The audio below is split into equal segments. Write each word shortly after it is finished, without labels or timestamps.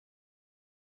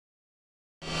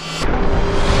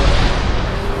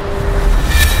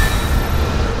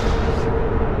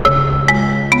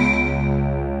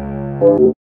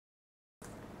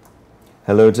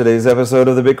Hello, today's episode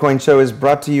of The Bitcoin Show is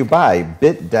brought to you by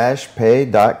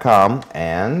bit-pay.com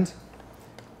and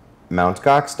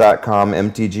mountgox.com,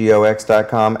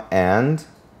 mtgox.com, and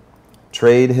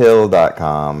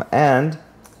tradehill.com, and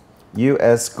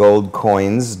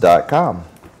usgoldcoins.com,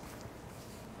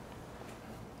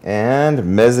 and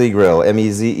Meze Grill,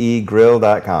 M-E-Z-E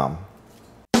grill.com.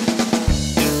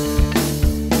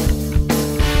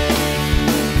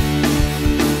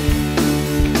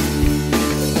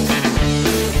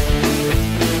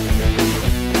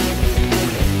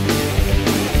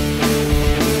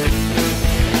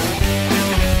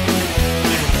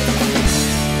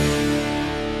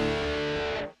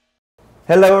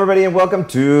 Hello, everybody, and welcome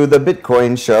to the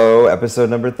Bitcoin Show, episode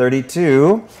number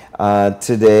 32.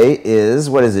 Today is,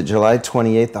 what is it, July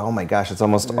 28th? Oh my gosh, it's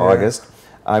almost August.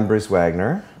 I'm Bruce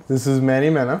Wagner. This is Manny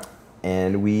Mena.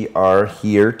 And we are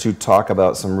here to talk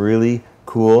about some really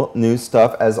cool new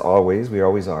stuff, as always. We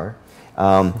always are.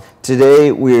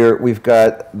 Today, we've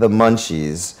got the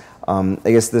munchies. I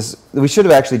guess we should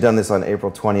have actually done this on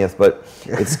April 20th, but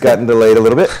it's gotten delayed a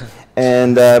little bit.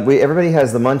 And everybody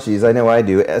has the munchies. I know I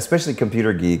do, especially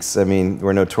computer geeks. I mean,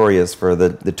 we're notorious for the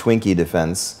Twinkie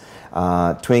defense.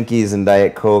 Twinkies and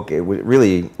Diet Coke, it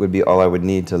really would be all I would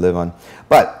need to live on.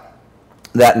 But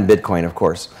that and Bitcoin, of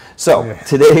course. So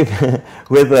today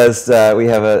with us, we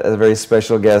have a very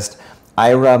special guest,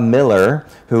 Ira Miller,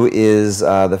 who is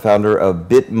the founder of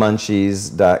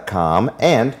bitmunchies.com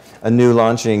and a new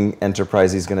launching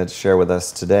enterprise he's going to share with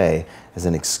us today as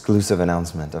an exclusive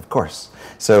announcement, of course.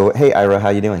 So, hey, Ira, how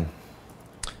you doing?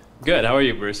 Good. How are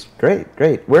you, Bruce? Great,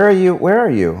 great. Where are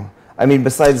you? I mean,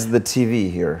 besides the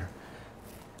TV here.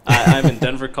 I'm in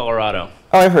Denver, Colorado.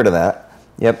 Oh, I've heard of that.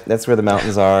 Yep, that's where the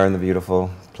mountains are and the beautiful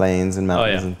plains and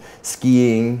mountains and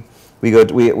skiing.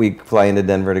 We fly into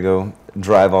Denver to go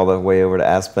drive all the way over to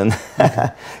Aspen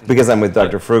because I'm with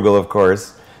Dr. Frugal, of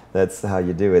course. That's how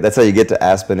you do it. That's how you get to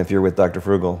Aspen if you're with Dr.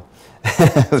 Frugal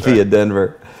via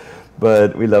Denver.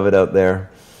 But we love it out there.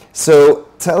 So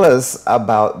tell us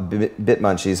about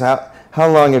Bitmunchies. How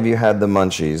long have you had the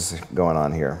munchies going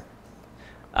on here?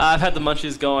 I've had the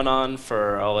munchies going on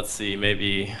for, let's see,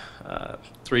 maybe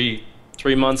 3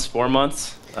 months, 4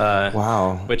 months.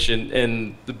 Wow. Which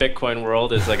in the Bitcoin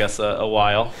world is, I guess, a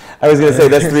while. I was going to say,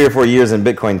 that's 3 or 4 years in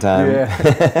Bitcoin time.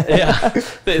 Yeah.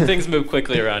 Things move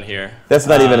quickly around here. That's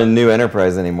not even a new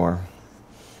enterprise anymore.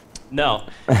 No.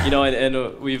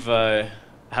 And we've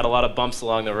had a lot of bumps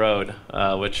along the road,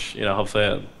 which hopefully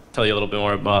I'll tell you a little bit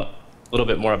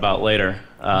more about later.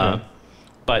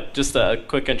 But just a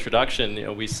quick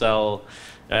introduction. We sell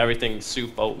everything: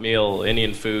 soup, oatmeal,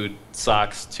 Indian food,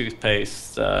 socks,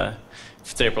 toothpaste. If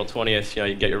it's April 20th,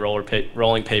 you get your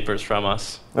rolling papers from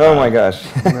us. Oh my gosh!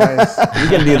 Nice. You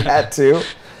can do that too.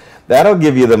 That'll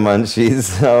give you the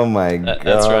munchies. Oh my god.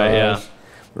 That's right. Yeah.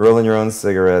 Rolling your own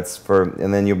cigarettes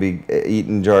and then you'll be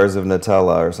eating jars of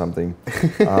Nutella or something.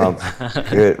 From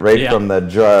the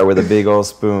jar with a big old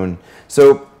spoon.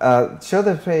 So show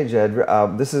the page, Ed.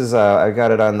 This is I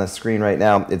got it on the screen right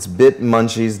now. It's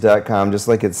bitmunchies.com, just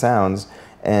like it sounds.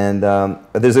 And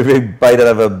there's a big bite out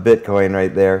of a Bitcoin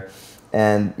right there.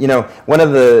 And one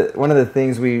of the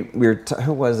things we were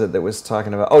who was it that was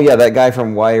talking about? Oh yeah, that guy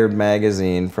from Wired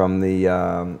magazine from the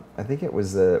I think it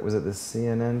was the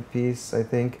CNN piece, I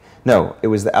think. No, it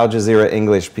was the Al Jazeera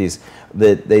English piece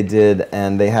that they did,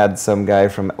 and they had some guy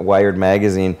from Wired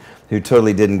magazine who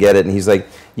totally didn't get it, and he's like,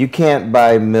 you can't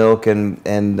buy milk and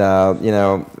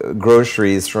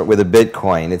groceries with a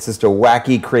Bitcoin. It's just a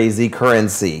wacky, crazy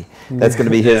currency. That's going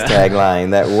to be his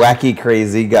tagline. That wacky,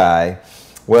 crazy guy.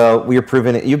 Well,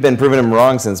 you've been proving him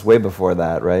wrong since way before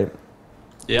that, right?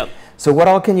 Yep. So what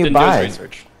all can you buy? Do his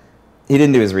research. He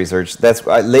didn't do his research. That's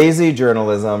lazy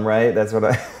journalism, right? That's what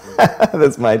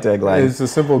that's my tagline. It's a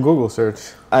simple Google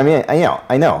search. I mean,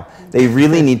 I know. They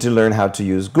really need to learn how to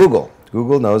use Google.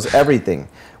 Google knows everything.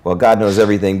 Well, God knows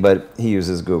everything, but he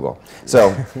uses Google.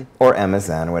 So, or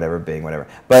MSN, or whatever, Bing, whatever.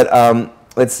 But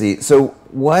let's see. So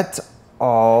what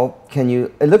all can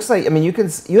you? It looks like, I mean, you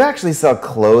actually sell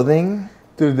clothing.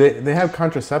 Dude, they have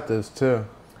contraceptives too.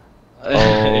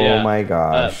 Oh my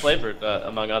gosh. Flavored,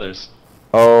 among others.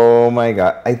 Oh my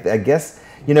god. I guess,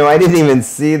 I didn't even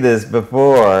see this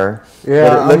before.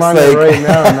 Yeah, I'm on it right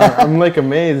now. And I'm like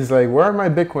amazed. Like, where are my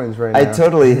Bitcoins right now? I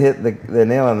totally hit the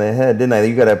nail on the head, didn't I?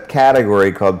 You got a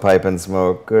category called pipe and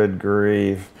smoke. Good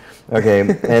grief. Okay,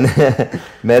 and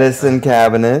medicine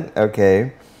cabinet.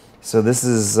 Okay. So this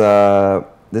is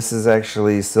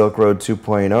actually Silk Road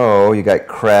 2.0. You got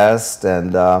Crest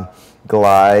and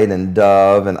Glide and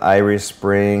Dove and Irish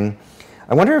Spring.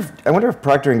 I wonder if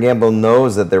Procter & Gamble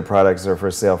knows that their products are for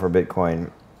sale for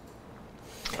Bitcoin.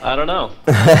 I don't know.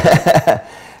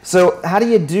 So how do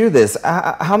you do this?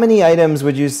 How many items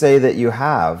would you say that you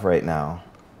have right now?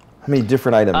 How many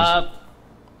different items?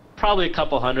 Probably a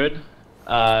couple hundred.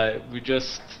 We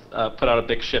just put out a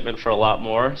big shipment for a lot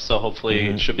more, so hopefully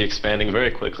it should be expanding very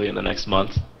quickly in the next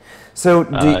month. So,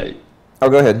 oh,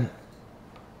 go ahead.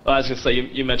 Well, I was going to say,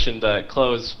 you mentioned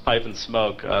clothes, pipe, and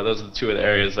smoke. Those are the two of the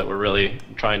areas that we're really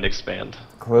trying to expand.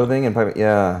 Clothing and pipe,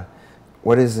 yeah.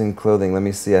 What is in clothing? Let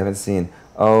me see. I haven't seen.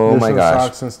 Oh my gosh.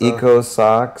 Socks and stuff. Eco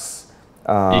socks.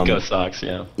 Eco socks,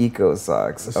 yeah. Eco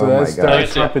socks. So oh that's my gosh.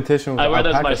 direct competition with I wear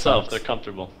those alpaca myself. socks. They're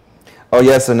comfortable. Oh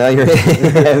yeah, so now you're,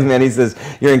 as Manny says,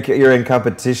 you're in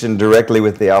competition directly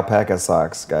with the alpaca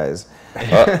socks, guys.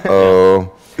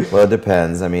 Uh-oh. Well, it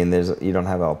depends. I mean, you don't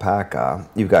have alpaca.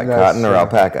 You've got cotton or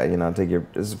alpaca. You know,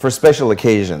 for special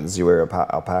occasions you wear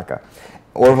alpaca.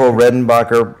 Orville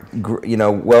Redenbacher, you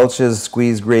know, Welch's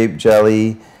squeezed grape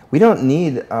jelly. We don't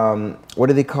need. What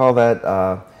do they call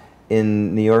that?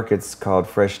 In New York, it's called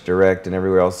Fresh Direct, and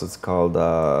everywhere else, it's called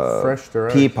Fresh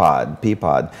Direct.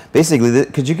 Peapod. Basically,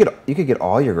 you could get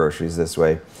all your groceries this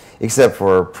way, except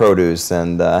for produce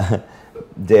and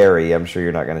dairy. I'm sure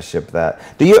you're not going to ship that.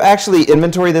 Do you actually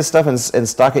inventory this stuff and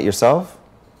stock it yourself?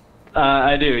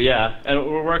 I do, yeah, and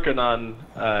we're working on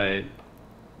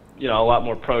you know, a lot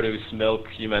more produce, milk.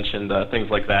 You mentioned things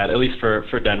like that. At least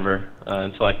for Denver,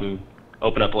 until I can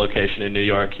open up a location in New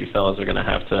York, you fellas are going to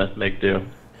have to make do.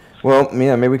 Well,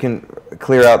 yeah, maybe we can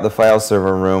clear out the file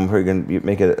server room. We can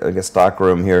make it like a stock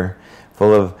room here,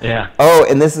 full of. Yeah. Oh,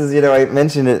 and this is, you know, I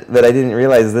mentioned it, but I didn't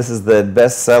realize this is the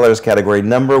best sellers category.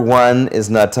 Number 1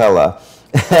 is Nutella.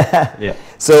 Yeah.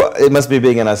 So it must be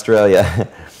big in Australia.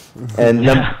 And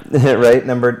right,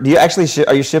 do you actually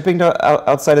are you shipping to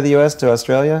outside of the U.S. to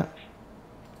Australia?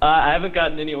 I haven't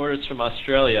gotten any orders from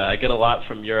Australia. I get a lot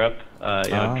from Europe,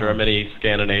 you know, Germany,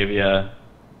 Scandinavia.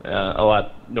 A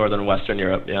lot northern Western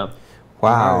Europe, yeah.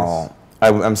 Wow.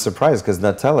 Nice. I'm surprised because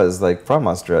Nutella is like from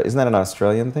Australia. Isn't that an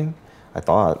Australian thing? I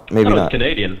thought. Maybe not. It's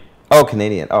Canadian. Oh,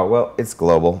 Canadian. Oh, well, it's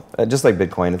global. Just like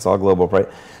Bitcoin, it's all global, right?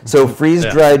 So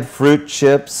freeze-dried fruit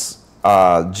chips,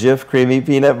 Jif creamy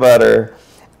peanut butter,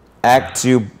 Act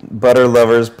 2 butter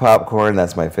lovers popcorn,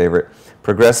 that's my favorite,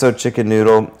 Progresso chicken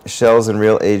noodle, shells and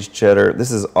real aged cheddar.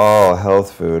 This is all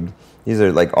health food. These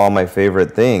are like all my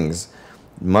favorite things.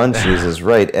 Munchies is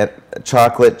right.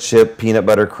 Chocolate chip peanut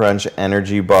butter crunch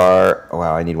energy bar. Oh,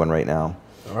 wow, I need one right now.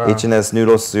 Wow. H&S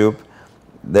noodle soup.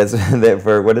 That's that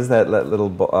for what is that little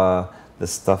the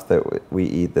stuff that we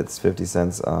eat that's 50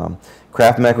 cents.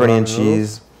 Kraft macaroni and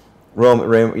cheese.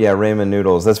 Ramen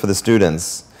noodles. That's for the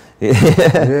students.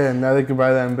 Yeah, now they can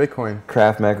buy that in Bitcoin.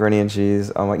 Kraft macaroni and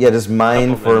cheese. Oh my, yeah, just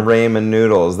mine for ramen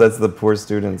noodles. That's the poor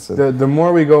students. The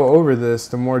more we go over this,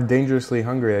 the more dangerously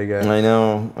hungry I get. I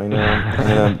know. I'm in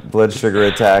a blood sugar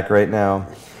attack right now.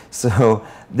 So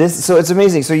it's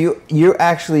amazing. So you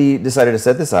actually decided to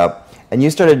set this up, and you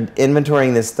started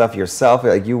inventorying this stuff yourself.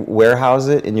 Like you warehouse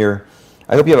it in your.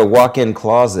 I hope you have a walk-in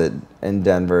closet in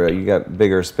Denver. You got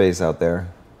bigger space out there.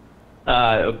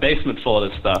 A basement full of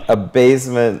this stuff. A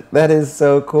basement. That is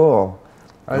so cool.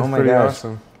 That's pretty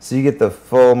awesome. So you get the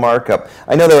full markup.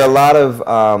 I know there are a lot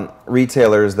of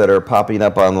retailers that are popping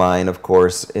up online, of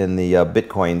course, in the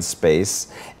Bitcoin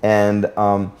space, and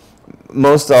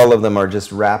most all of them are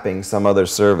just wrapping some other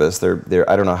service. They're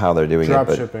I don't know how they're doing it,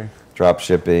 but drop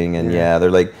shipping, and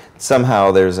they're like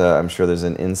somehow I'm sure there's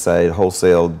an inside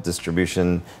wholesale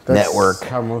distribution network.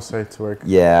 That's how most sites work.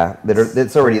 Yeah,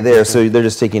 it's already there, so they're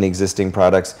just taking existing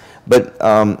products. But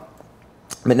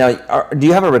now, do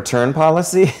you have a return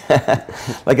policy?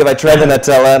 Like if I try the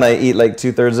Nutella and I eat like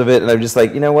 2/3 of it, and I'm just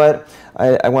like, you know what,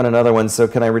 I want another one, so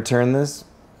can I return this?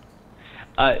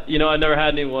 You know, I never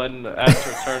had anyone ask to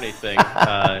return anything.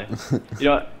 You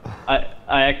know,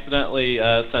 I accidentally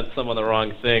sent someone the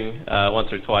wrong thing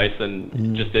once or twice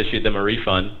and just issued them a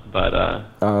refund. But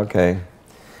okay.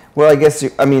 Well, I guess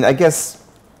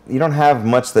you don't have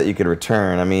much that you could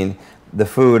return. I mean, the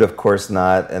food, of course,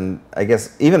 not, and I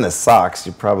guess even the socks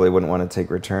you probably wouldn't want to take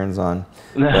returns on.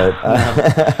 But,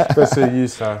 especially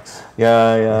used socks.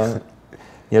 Yeah.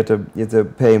 You have to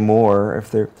pay more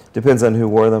if depends on who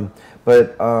wore them.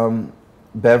 But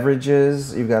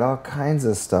beverages, you've got all kinds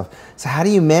of stuff. So how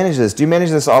do you manage this? Do you manage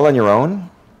this all on your own?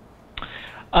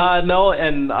 No,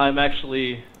 and I'm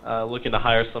actually looking to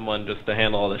hire someone just to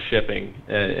handle all the shipping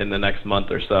in the next month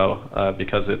or so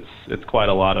because it's quite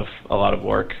a lot of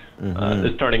work.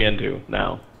 It's turning into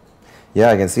now. Yeah,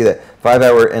 I can see that.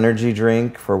 5-hour energy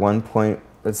drink for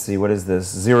let's see, what is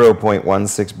this?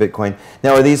 0.16 Bitcoin.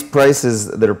 Now, are these prices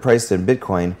that are priced in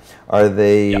Bitcoin, are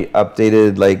they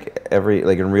updated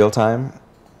like in real time?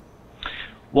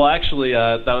 Well, actually,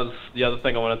 that was the other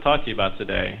thing I want to talk to you about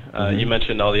today. You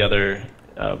mentioned all the other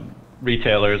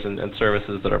retailers and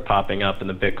services that are popping up in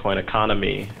the Bitcoin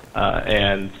economy,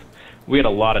 and we had a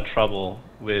lot of trouble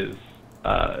with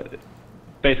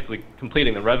basically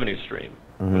completing the revenue stream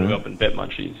when we opened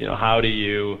BitMunchies. You know, how do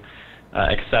you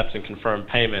accept and confirm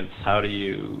payments? How do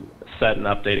you set and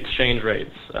update exchange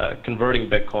rates? Converting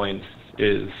Bitcoins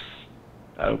is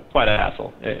quite a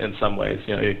hassle in some ways.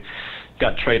 You know, you've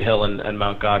got Trade Hill and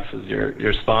Mt. Gox as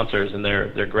your sponsors, and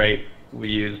they're great. We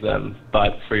use them,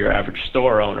 but for your average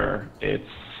store owner, it's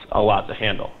a lot to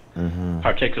handle.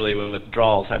 Particularly when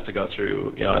withdrawals have to go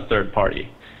through, you know, a third party.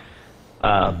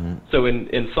 So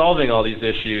in solving all these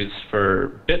issues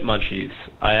for BitMunchies,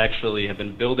 I actually have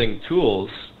been building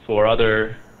tools for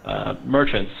other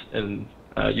merchants in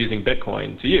using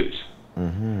Bitcoin to use,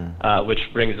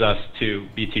 which brings us to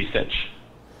BT Cinch,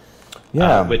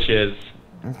 which is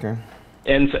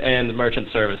end-to-end merchant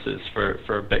services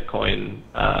for Bitcoin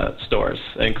stores,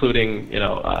 including, you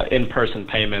know, in-person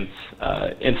payments,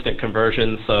 instant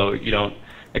conversions, so you don't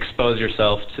expose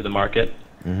yourself to the market.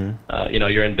 You know,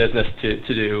 you're in business to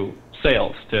do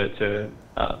sales, to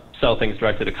sell things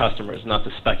directly to customers, not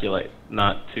to speculate,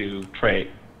 not to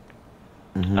trade.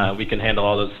 We can handle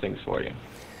all those things for you.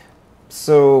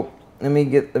 So let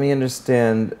me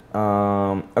understand.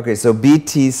 Okay, so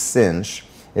BT Cinch.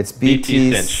 It's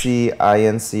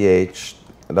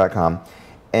btcinch.com.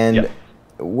 And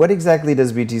what exactly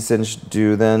does BT Cinch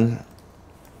do then?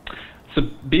 So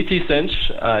BT Cinch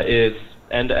is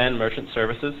end-to-end merchant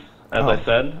services, as I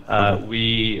said.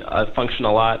 We function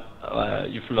a lot.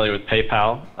 You're familiar with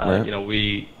PayPal. Right. You know,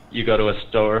 you go to a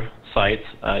store site,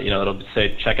 you know, it'll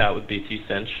say checkout with BT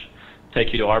Cinch,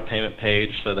 take you to our payment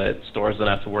page so that stores don't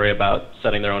have to worry about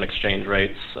setting their own exchange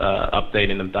rates,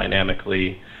 updating them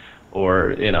dynamically,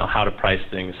 or, you know, how to price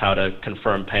things, how to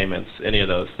confirm payments, any of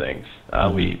those things.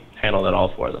 We handle that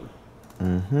all for them.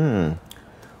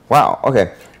 Wow,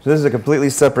 okay. So this is a completely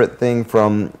separate thing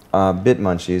from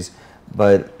BitMunchies,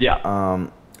 but all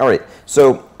right.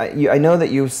 So I know that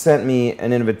you sent me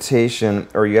an invitation,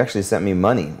 or you actually sent me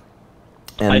money.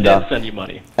 And, I did send you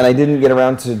money. And I didn't get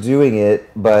around to doing it,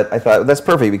 but I thought that's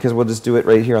perfect because we'll just do it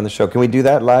right here on the show. Can we do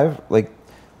that live? Like,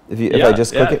 if I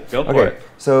just click it? Go for it.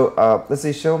 So let's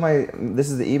see. This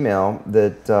is the email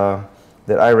that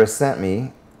that Ira sent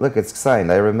me. Look, it's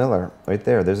signed, Ira Miller, right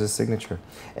there. There's his signature,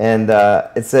 and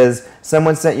it says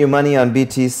someone sent you money on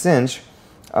BT Cinch,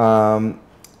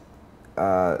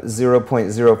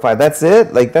 0.05. That's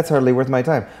it. Like, that's hardly worth my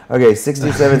time. Okay,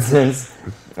 67 cents.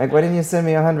 Like, why didn't you send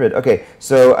me 100? Okay,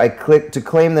 so I click to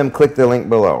claim them. Click the link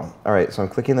below. All right, so I'm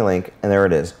clicking the link, and there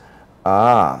it is.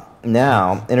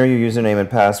 Now, enter your username and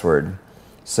password.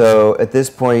 So at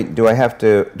this point, do I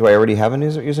already have a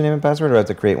username and password, or do I have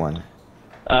to create one?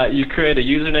 You create a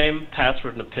username,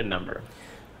 password, and a PIN number.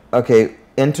 Okay,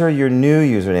 enter your new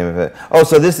username. Oh,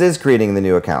 so this is creating the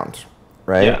new account,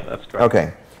 right? Yeah, that's correct.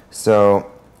 Okay, so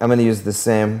I'm going to use the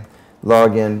same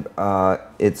login.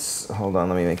 Hold on,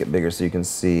 let me make it bigger so you can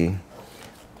see.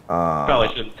 Probably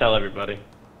shouldn't tell everybody.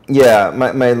 Yeah, my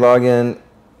login,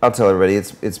 I'll tell everybody.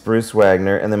 It's Bruce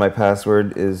Wagner, and then my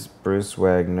password is Bruce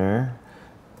Wagner.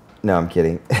 No, I'm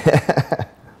kidding.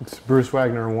 It's Bruce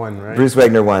Wagner 1, right? Bruce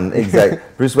Wagner 1,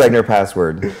 exact. Bruce Wagner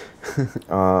password.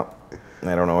 I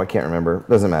don't know. I can't remember.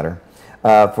 Doesn't matter.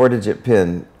 4-digit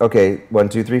PIN. Okay, 1,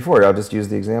 2, 3, 4. I'll just use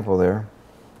the example there.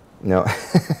 No.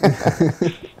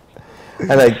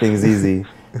 I like things easy.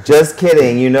 Just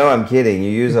kidding. You know I'm kidding. You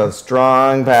use a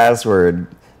strong password.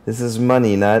 This is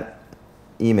money, not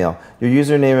email. Your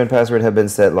username and password have been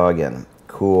set. Login.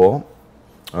 Cool.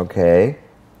 Okay.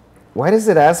 Why does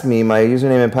it ask me my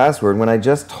username and password when I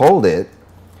just told it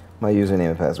my username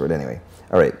and password anyway?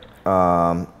 All right.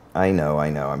 I know.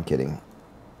 I'm kidding.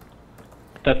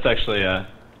 That's actually on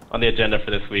the agenda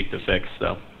for this week to fix,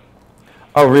 so.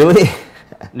 Oh, really?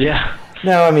 Yeah.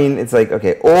 No, I mean, it's like,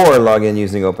 okay, or log in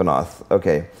using OpenAuth.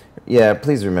 Okay. Yeah,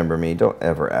 please remember me. Don't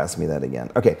ever ask me that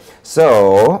again. Okay,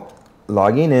 so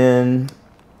logging in,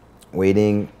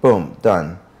 waiting, boom,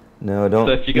 done. No, don't.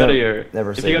 So if you go to your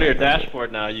dashboard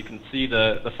dashboard now, you can see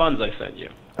the funds I sent you.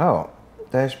 Oh,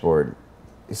 dashboard.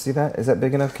 You see that? Is that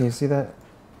big enough? Can you see that?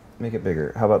 Make it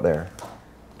bigger. How about there?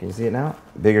 Can you see it now?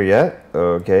 Bigger yet?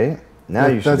 Okay. Now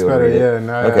you should be able to read it. Yeah,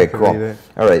 now okay, I can cool. read it.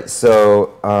 All right,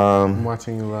 so I'm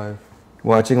watching you live.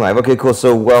 Watching live. Okay, cool.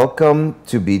 So welcome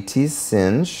to BT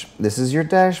Cinch. This is your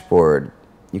dashboard.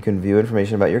 You can view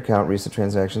information about your account, recent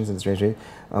transactions, and exchange rate.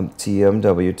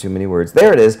 TMW, too many words.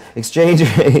 There it is. Exchange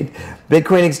rate.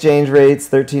 Bitcoin exchange rates,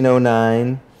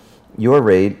 1309. Your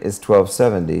rate is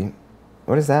 1270.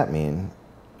 What does that mean?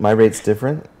 My rate's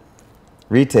different?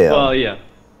 Retail. Well, yeah.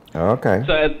 Okay.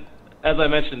 So as I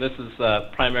mentioned, this is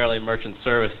primarily merchant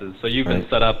services. So you've been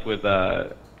set up with,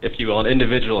 if you will, an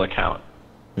individual account.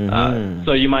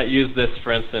 So you might use this,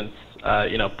 for instance,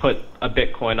 put a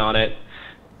Bitcoin on it,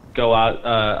 go out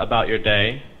about your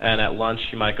day, and at lunch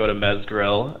you might go to Mez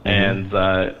Grill and,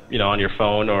 on your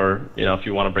phone, or, if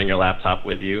you want to bring your laptop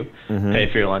with you, pay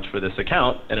for your lunch with this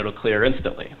account, and it'll clear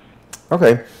instantly.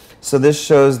 Okay. So this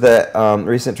shows that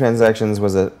recent transactions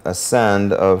was a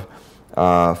send of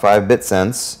 5 bit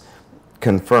cents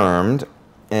confirmed,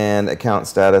 and account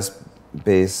status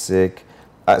basic.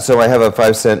 So I have a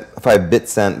 5 bit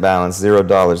cent balance,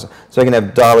 $0. So I can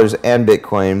have dollars and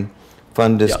Bitcoin.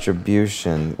 Fund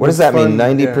distribution. What does that mean?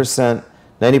 90%,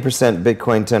 90%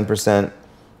 Bitcoin, 10%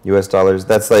 US dollars.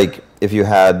 That's like if you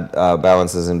had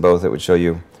balances in both, it would show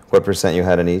you what percent you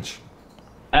had in each.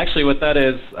 Actually, what that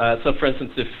is, so for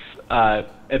instance, if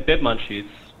at BitMunchies,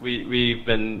 we've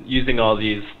been using all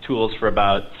these tools for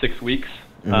about 6 weeks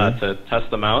to test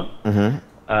them out.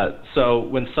 So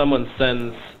when someone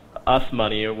sends us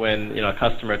money, or when a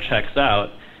customer checks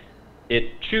out,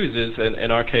 it chooses,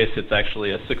 in our case, it's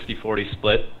actually a 60-40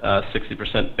 split,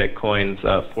 60% Bitcoins,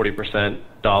 40%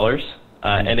 dollars,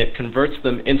 and it converts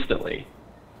them instantly,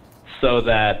 so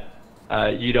that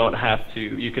you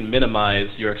can minimize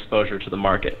your exposure to the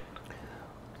market.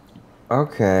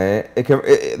 Okay,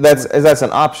 that's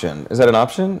an option. Is that an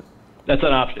option? That's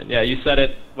an option. Yeah, you set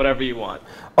it whatever you want.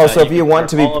 Oh, so if you want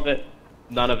to be all of it,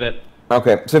 none of it.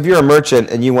 Okay, so if you're a merchant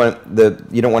and you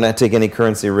don't want to take any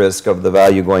currency risk of the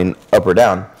value going up or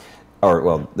down, or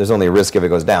well, there's only a risk if it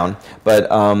goes down, but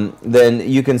then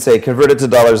you can say convert it to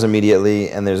dollars immediately,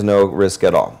 and there's no risk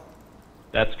at all.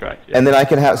 That's correct. Yeah. And then I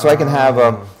can have,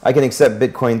 I can accept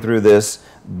Bitcoin through this,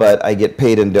 but I get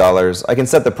paid in dollars. I can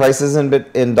set the prices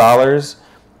in dollars,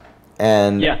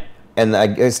 and and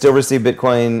I still receive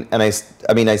Bitcoin, and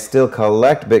I still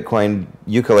collect Bitcoin.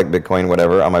 You collect Bitcoin,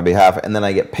 whatever, on my behalf, and then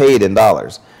I get paid in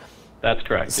dollars. That's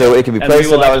correct. So it can be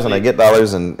placed in dollars, and I get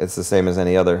dollars, and it's the same as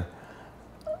any other.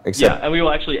 Except and we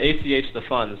will actually ACH the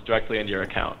funds directly into your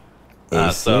account.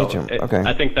 Okay.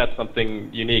 I think that's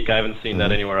something unique. I haven't seen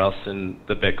that anywhere else in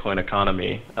the Bitcoin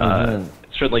economy.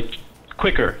 It's certainly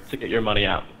quicker to get your money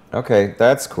out. Okay,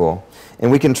 that's cool.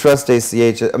 And we can trust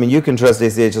ACH. I mean, you can trust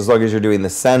ACH as long as you're doing the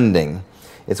sending.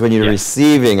 It's when you're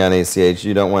receiving on ACH,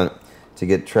 you don't want to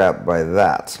get trapped by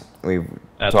that. We've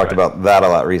talked about that a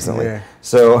lot recently. Yeah.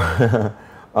 So,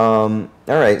 all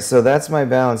right, so that's my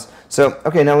balance. So,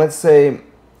 okay, now let's say,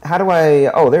 how do I,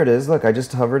 oh, there it is. Look, I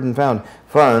just hovered and found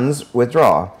funds,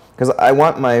 withdraw, because I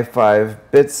want my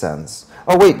 5 bit cents.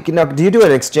 Oh, wait, now, do you do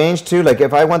an exchange too? Like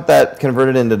if I want that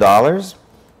converted into dollars?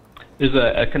 There's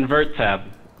a convert tab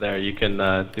there you can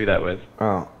do that with.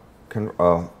 Oh,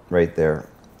 right there.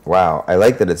 Wow, I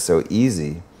like that it's so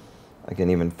easy. I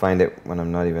can even find it when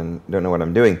I'm don't know what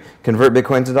I'm doing. Convert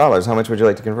Bitcoin to dollars. How much would you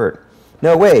like to convert?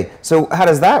 No way. So how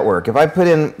does that work? If I put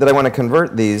in that I want to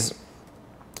convert this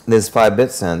 5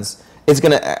 bit cents, is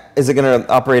it gonna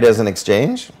operate as an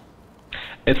exchange?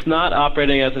 It's not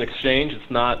operating as an exchange.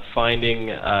 It's not finding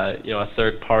a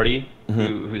third party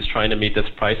who's trying to meet this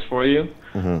price for you.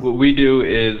 What we do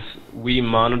is we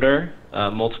monitor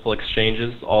multiple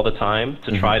exchanges all the time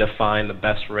to try to find the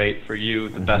best rate for you,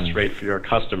 the best rate for your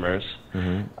customers.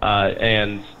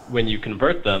 And when you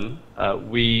convert them,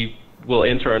 we will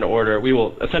enter an order. We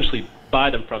will essentially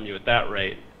buy them from you at that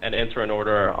rate and enter an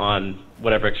order on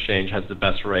whatever exchange has the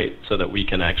best rate, so that we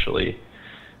can actually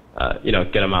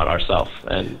get them out ourselves,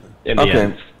 and in the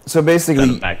end, so basically,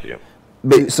 send them back to you.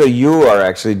 So you are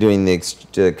actually doing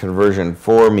the conversion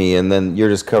for me, and then you're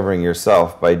just covering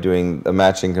yourself by doing a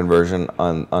matching conversion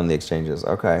on the exchanges.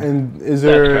 Okay. And is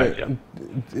there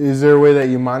a way that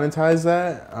you monetize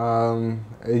that?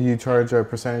 You charge a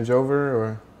percentage over,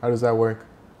 or how does that work?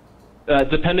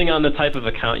 Depending on the type of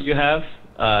account you have,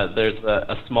 there's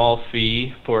a small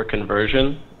fee for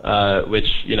conversion, which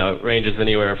ranges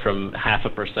anywhere from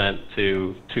 0.5%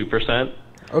 to 2%.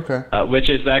 Okay. Which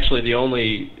is actually the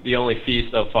only fee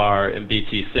so far in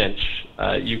BT Cinch.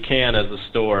 You can, as a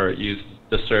store, use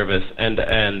the service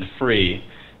end-to-end free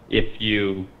if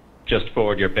you just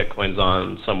forward your Bitcoins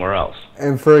on somewhere else.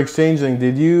 And for exchanging,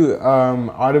 did you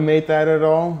automate that at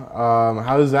all?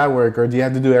 How does that work? Or do you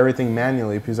have to do everything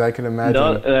manually? Because I can imagine...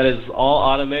 No, that is all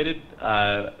automated.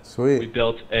 Sweet. We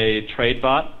built a trade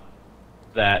bot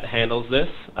that handles this.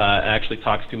 It actually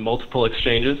talks to multiple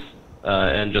exchanges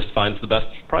and just finds the best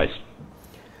price.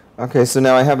 Okay, so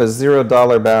now I have a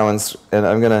 $0 balance, and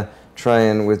I'm going to try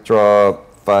and withdraw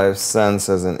 5 cents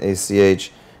as an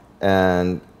ACH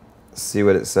and see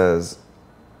what it says.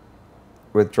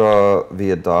 Withdraw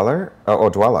via dollar? Oh,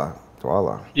 Dwala.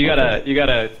 Voila. You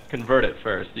gotta convert it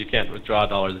first. You can't withdraw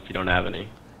dollars if you don't have any.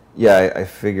 Yeah, I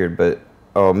figured, but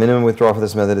minimum withdrawal for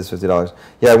this method is $50.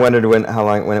 Yeah, I wondered when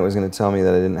it was going to tell me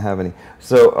that I didn't have any.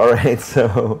 So all right,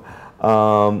 so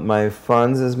my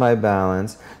funds is my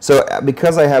balance. So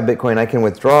because I have Bitcoin, I can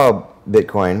withdraw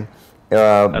Bitcoin,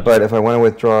 but if I want to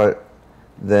withdraw it,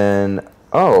 then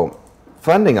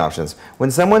funding options.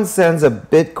 When someone sends a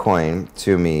Bitcoin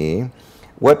to me,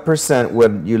 what percent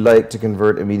would you like to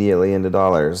convert immediately into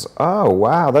dollars? Oh,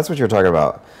 wow, that's what you're talking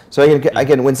about. So I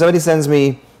can when somebody sends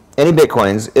me any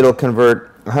Bitcoins, it'll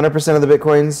convert 100% of the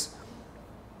Bitcoins.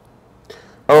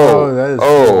 That is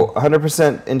cool.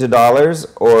 100% into dollars,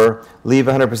 or leave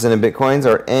 100% in Bitcoins,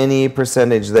 or any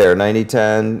percentage there,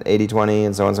 90-10, 80-20,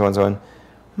 and so on, so on, so on.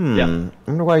 Yeah. I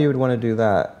wonder why you would want to do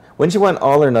that. Wouldn't you want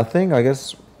all or nothing, I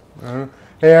guess?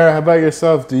 Hey, Ira, how about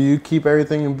yourself? Do you keep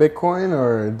everything in Bitcoin,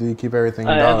 or do you keep everything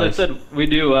in dollars? As I said, we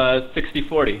do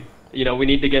 60-40. You know, we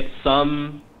need to get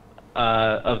some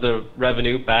of the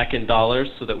revenue back in dollars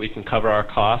so that we can cover our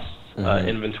costs,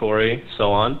 inventory,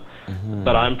 so on.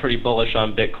 But I'm pretty bullish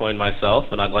on Bitcoin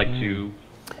myself, and I'd like to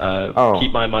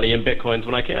keep my money in Bitcoins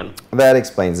when I can. That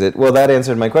explains it. Well, that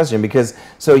answered my question, because,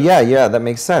 that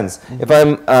makes sense. If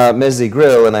I'm Mezzi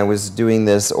Grill and I was doing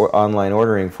this online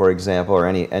ordering, for example, or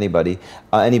anybody,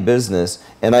 any business,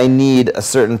 and I need a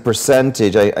certain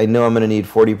percentage, I know I'm going to need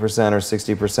 40% or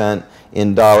 60%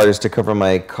 in dollars to cover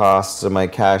my costs of my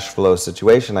cash flow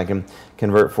situation. I can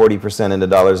convert 40% into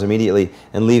dollars immediately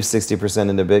and leave 60%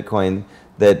 into Bitcoin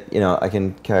that I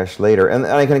can cash later, and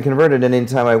I can convert it at any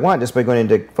time I want just by going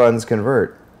into funds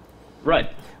convert.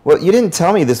 Right. Well, you didn't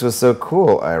tell me this was so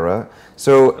cool, Ira.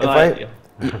 So if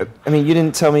you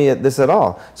didn't tell me this at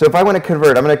all. So if I want to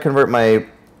convert, I'm going to convert my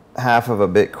half of a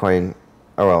Bitcoin.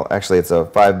 Oh well, actually it's a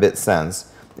 5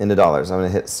 cents into dollars. I'm going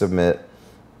to hit submit.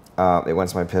 It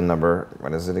wants my PIN number.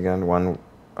 What is it again?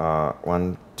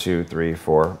 1, 2, 3,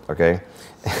 4. Okay.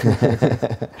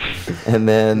 And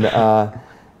then.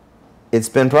 It's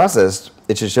been processed.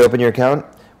 It should show up in your account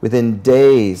within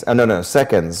days. Oh, no,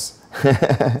 seconds.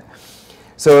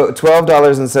 So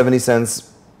 $12.70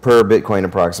 per Bitcoin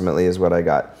approximately is what I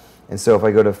got. And so if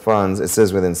I go to funds, it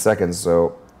says within seconds.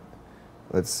 So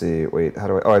let's see. Wait, how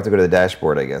do I? Oh, I have to go to the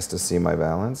dashboard, I guess, to see my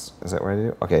balance. Is that what I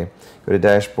do? Okay. Go to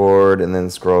dashboard and then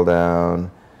scroll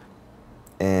down.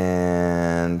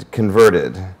 And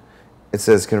converted. It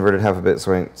says converted half a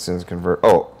Bitcoin since convert.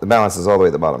 Oh, the balance is all the way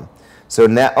at the bottom. So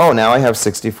now I have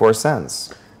 64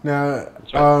 cents. Now,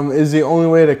 is the only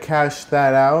way to cash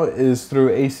that out is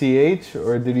through ACH,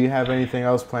 or did you have anything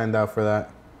else planned out for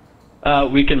that?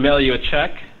 We can mail you a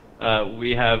check.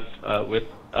 We have with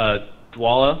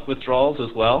Dwolla withdrawals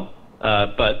as well,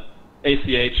 but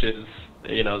ACH is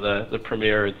the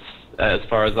premier. It's, as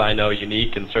far as I know,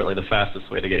 unique and certainly the fastest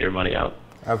way to get your money out.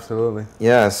 Absolutely.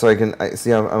 Yeah, so I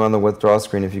see I'm on the withdrawal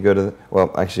screen. If you go to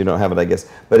actually you don't have it, I guess,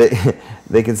 but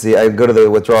they can see I go to the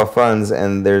withdraw funds,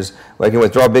 and I can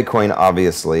withdraw Bitcoin,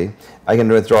 obviously. I can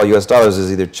withdraw US dollars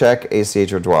as either check,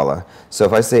 ACH, or Dwolla. So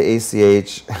if I say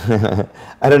ACH,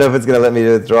 I don't know if it's going to let me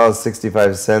withdraw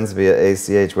 65 cents via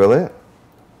ACH, will it?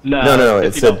 No,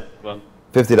 it said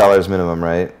 $50 minimum,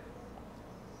 right?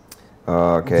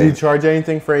 Okay. Do you charge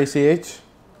anything for ACH?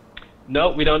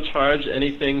 No, we don't charge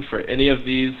anything for any of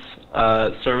these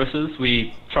services.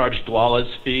 We charge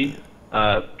Dwolla's fee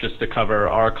just to cover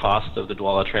our cost of the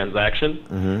Dwolla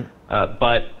transaction.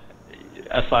 But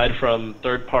aside from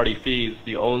third-party fees,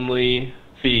 the only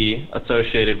fee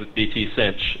associated with BT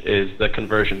Cinch is the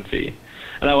conversion fee.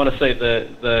 And I want to say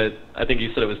I think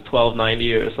you said it was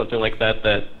 $12.90 or something like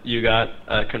that you got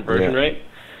a conversion rate.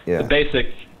 Yeah. The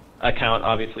basic account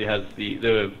obviously has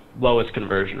the lowest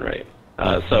conversion rate.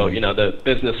 So, the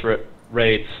business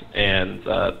rates and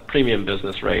premium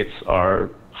business rates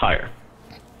are higher.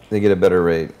 They get a better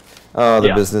rate. Oh,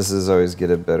 the businesses always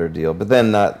get a better deal. But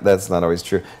then that's not always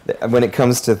true. When it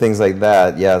comes to things like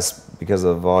that, yes, because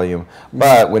of volume.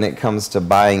 But when it comes to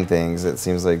buying things, it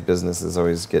seems like businesses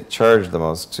always get charged the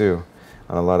most, too,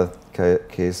 on a lot of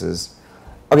cases.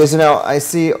 Okay, so now I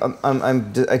see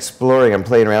I'm exploring. I'm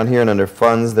playing around here, and under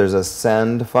funds, there's a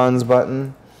send funds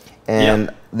button.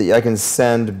 And I can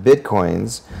send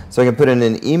Bitcoins, so I can put in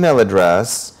an email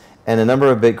address and a number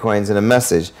of Bitcoins and a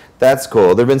message. That's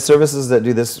cool. There have been services that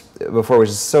do this before, which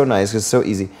is so nice because it's so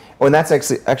easy. Oh, and that's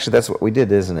actually that's what we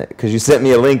did, isn't it? Because you sent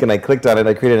me a link and I clicked on it,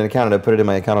 I created an account, and I put it in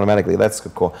my account automatically. That's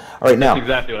cool. All right, now. That's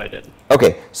exactly what I did.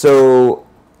 Okay, so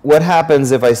what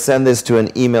happens if I send this to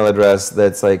an email address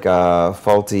that's like a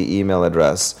faulty email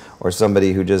address, or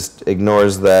somebody who just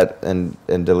ignores that and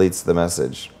deletes the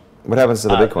message? What happens to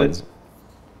the Bitcoins?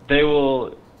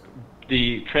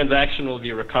 the transaction will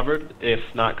be recovered, if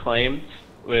not claimed,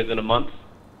 within a month.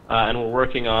 And we're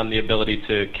working on the ability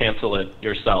to cancel it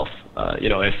yourself,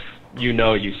 if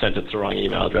you sent it to the wrong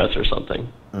email address or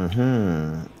something.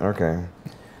 Okay.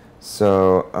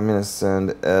 So I'm going to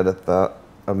send Ed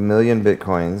a million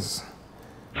Bitcoins.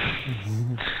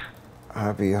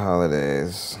 Happy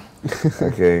holidays.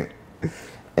 Okay.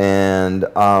 And,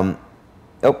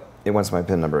 it wants my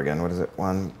PIN number again. What is it?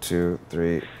 1, 2,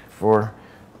 3, 4.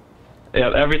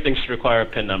 Yeah, everything should require a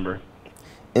PIN number.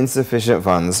 Insufficient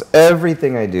funds.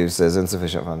 Everything I do says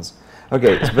insufficient funds.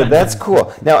 Okay, but that's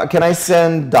cool. Now, can I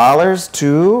send dollars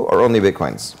too, or only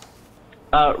Bitcoins?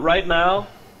 Right now,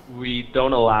 we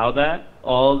don't allow that.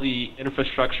 All the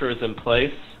infrastructure is in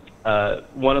place.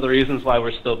 One of the reasons why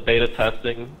we're still beta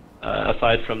testing,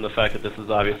 aside from the fact that this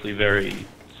is obviously very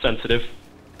sensitive,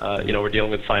 we're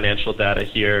dealing with financial data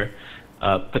here.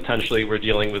 Potentially, we're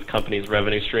dealing with companies'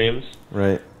 revenue streams.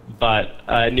 Right. But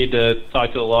I need to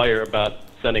talk to a lawyer about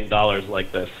sending dollars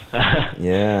like this.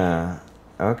 Yeah.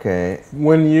 Okay.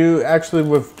 When you actually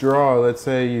withdraw, let's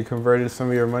say you converted some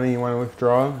of your money you want to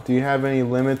withdraw, do you have any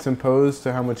limits imposed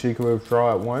to how much you can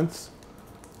withdraw at once?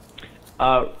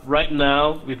 Right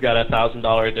now, we've got a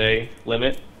 $1,000 a day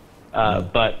limit,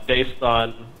 but based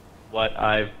on what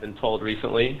I've been told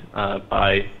recently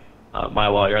by my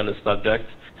lawyer on this subject,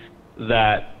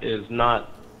 that is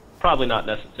probably not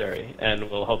necessary, and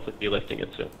we'll hopefully be lifting it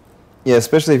soon. Yeah,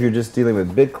 especially if you're just dealing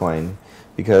with Bitcoin,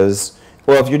 because,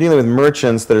 well, if you're dealing with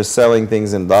merchants that are selling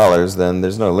things in dollars, then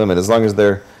there's no limit. As long as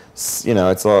they're, as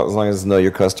long as know your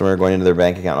customer going into their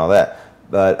bank account and all that.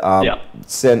 But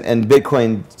sending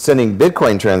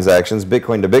Bitcoin transactions,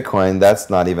 Bitcoin to Bitcoin,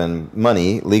 that's not even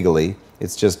money legally.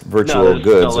 It's just virtual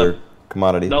goods or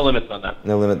commodity. No limits on that.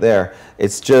 No limit there.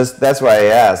 It's just, that's why I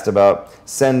asked about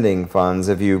sending funds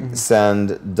if you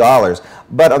send dollars.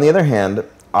 But on the other hand,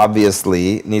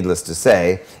 obviously, needless to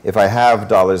say, if I have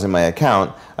dollars in my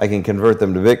account, I can convert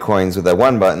them to Bitcoins with that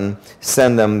one button,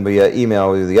 send them via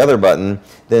email with the other button,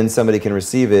 then somebody can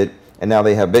receive it, and now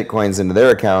they have Bitcoins into their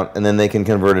account, and then they can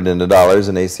convert it into dollars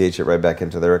and ACH it right back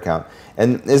into their account.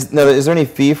 And is there any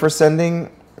fee for sending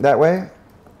that way?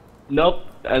 Nope.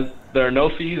 There are no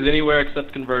fees anywhere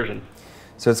except conversion.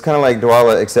 So it's kind of like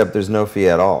Dwala, except there's no fee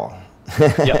at all.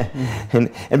 Yep.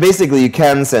 And basically you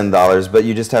can send dollars, but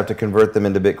you just have to convert them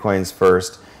into Bitcoins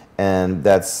first, and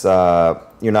that's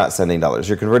you're not sending dollars.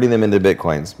 You're converting them into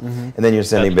Bitcoins, and then you're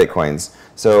sending Bitcoins.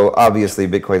 So obviously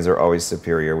Bitcoins are always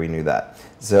superior. We knew that.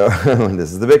 So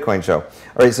this is the Bitcoin show.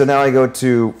 All right, so now I go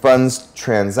to funds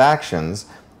transactions.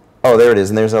 Oh, there it is,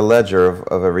 and there's a ledger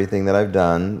of everything that I've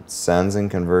done, sends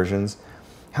and conversions.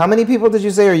 How many people did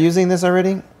you say are using this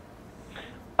already?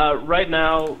 Right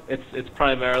now, it's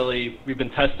primarily, we've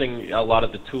been testing a lot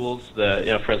of the tools.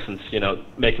 For instance,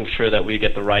 making sure that we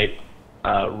get the right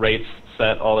rates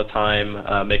set all the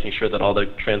time, making sure that all the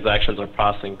transactions are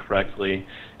processing correctly.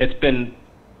 It's been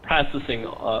processing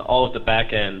all of the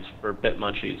back end for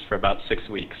BitMunchies for about 6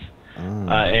 weeks,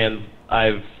 and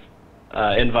I've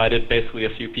invited basically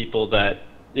a few people that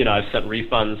I've sent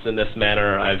refunds in this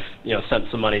manner. I've sent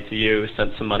some money to you,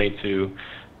 sent some money to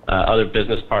other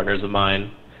business partners of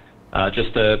mine.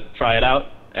 Just to try it out,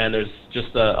 and there's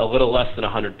just a little less than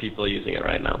 100 people using it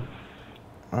right now.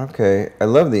 Okay, I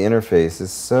love the interface.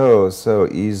 It's so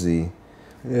easy.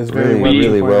 It's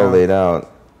really well laid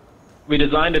out. We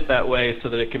designed it that way so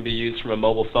that it can be used from a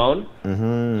mobile phone.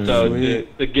 So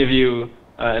to give you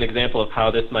an example of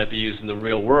how this might be used in the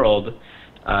real world,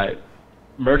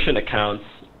 merchant accounts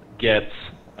get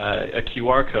a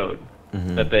QR code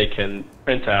that they can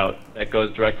print out that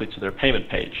goes directly to their payment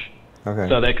page. Okay.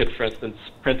 So they could, for instance,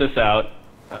 print this out,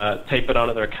 tape it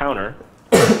onto their counter,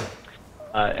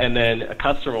 and then a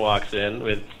customer walks in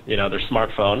with their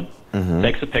smartphone,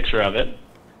 takes a picture of it.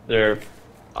 They're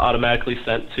automatically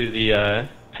sent to the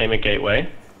payment gateway,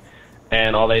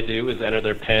 and all they do is enter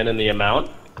their PIN and the amount,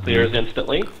 clears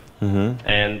instantly,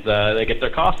 and they get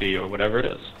their coffee or whatever it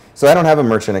is. So I don't have a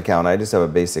merchant account. I just have a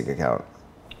basic account.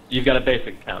 You've got a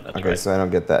basic account, that's right. Okay, so I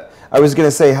don't get that. I was going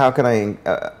to say, how can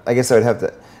I guess I would have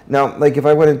to, now, like if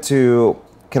I wanted to,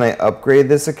 can I upgrade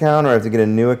this account, or I have to get a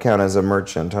new account as a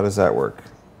merchant? How does that work?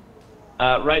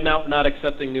 Right now, we're not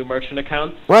accepting new merchant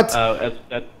accounts. What?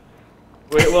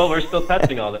 We're still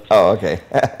testing all this. Oh, okay.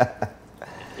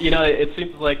 It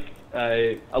seems like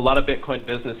a lot of Bitcoin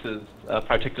businesses,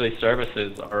 particularly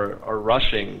services, are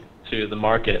rushing to the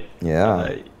market.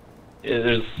 Yeah.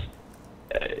 There's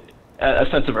a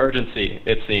sense of urgency,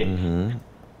 it seems.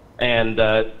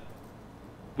 And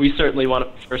we certainly want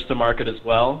to be first to market as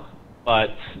well,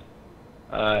 but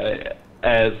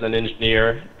as an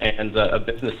engineer and a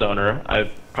business owner,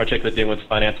 I particularly dealing with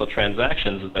financial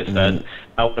transactions, as I said,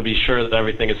 I want to be sure that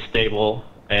everything is stable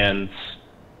and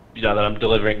that I'm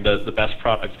delivering the best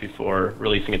products before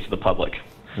releasing it to the public.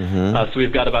 So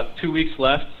we've got about 2 weeks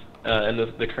left in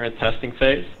the current testing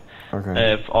phase.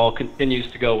 Okay. If all continues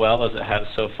to go well as it has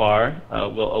so far,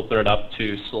 we'll open it up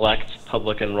to select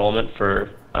public enrollment for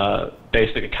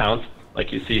basic accounts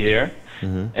like you see here,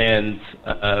 and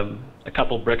a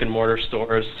couple brick and mortar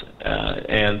stores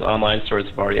and online stores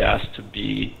have already asked to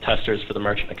be testers for the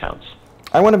merchant accounts.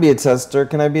 I want to be a tester.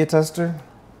 Can I be a tester?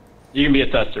 You can be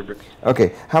a tester, Bruce.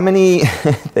 Okay. How many?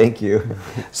 Thank you.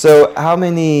 So how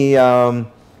many?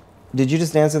 Did you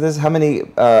just answer this? How many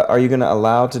are you going to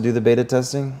allow to do the beta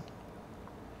testing?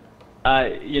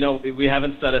 We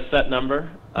haven't set a set number.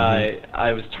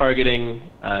 I was targeting,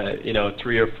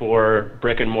 3 or 4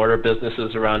 brick and mortar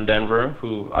businesses around Denver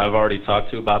who I've already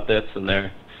talked to about this, and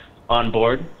they're on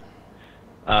board.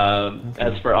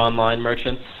 As for online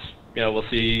merchants, we'll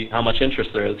see how much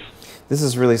interest there is. This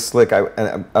is really slick.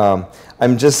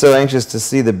 I'm just so anxious to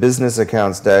see the business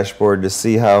accounts dashboard to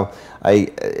see how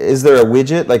is there a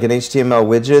widget, like an HTML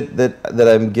widget that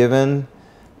I'm given,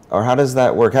 or how does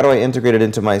that work? How do I integrate it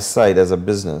into my site as a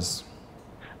business?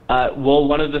 Well,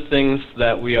 one of the things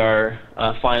that we are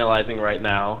finalizing right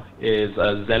now is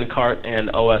a ZenCart and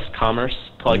OS Commerce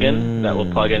plugin that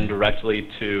will plug in directly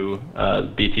to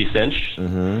BT Cinch.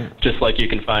 Just like you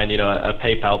can find, a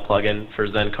PayPal plugin for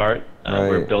ZenCart.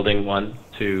 We're building one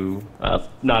to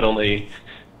not only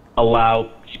allow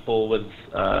people with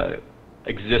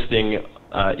existing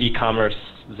e-commerce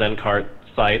ZenCart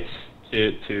sites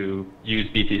to use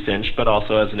BT Cinch, but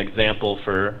also as an example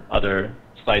for other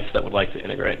sites that would like to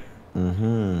integrate.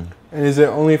 And is it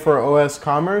only for OS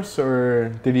Commerce, or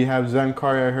did you have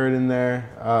ZenCart I heard in there?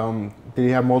 Did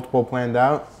you have multiple planned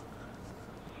out?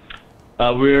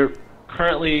 We're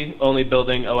currently only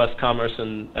building OS Commerce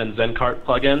and ZenCart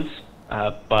plugins,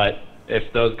 but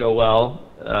if those go well,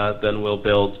 then we'll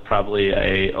build probably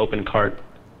a OpenCart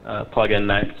plugin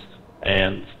next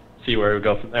and see where we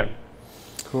go from there.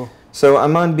 Cool. So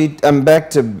I'm back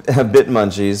to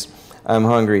BitMunchies. I'm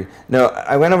hungry. No,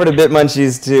 I went over to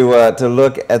BitMunchies to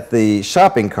look at the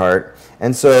shopping cart,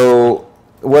 and so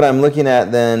what I'm looking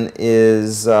at then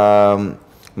is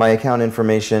my account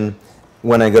information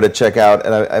when I go to checkout,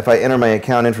 and if I enter my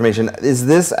account information, is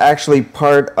this actually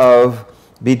part of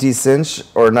BT Cinch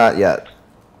or not yet?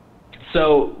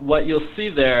 So what you'll see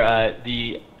there,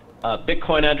 the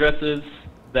Bitcoin addresses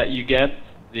that you get,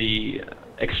 the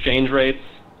exchange rates,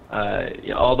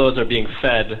 all those are being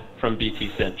fed from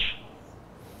BT Cinch.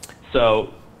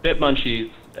 So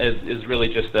BitMunchies is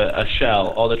really just a shell.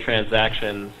 All the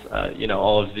transactions,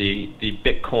 all of the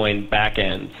Bitcoin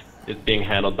backend is being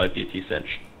handled by BT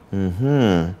Cinch.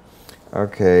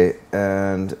 Okay,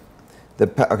 and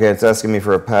it's asking me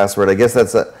for a password. I guess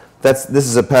this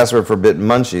is a password for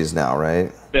BitMunchies now,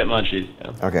 right? BitMunchies,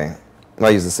 yeah. Okay, I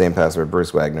use the same password,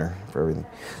 Bruce Wagner, for everything.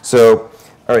 So,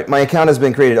 all right, my account has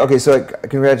been created. Okay, so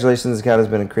congratulations, the account has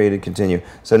been created. Continue.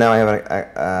 So now I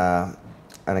have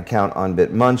an account on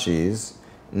BitMunchies.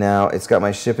 Now it's got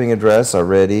my shipping address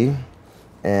already,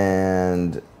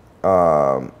 and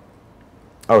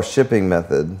shipping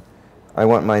method. I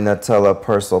want my Nutella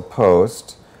parcel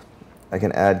post. I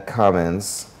can add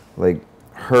comments like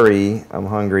hurry, I'm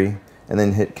hungry, and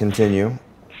then hit continue.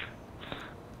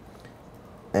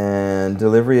 And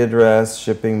delivery address,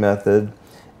 shipping method,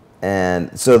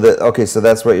 and so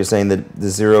that's what you're saying, the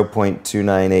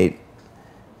 0.298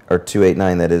 or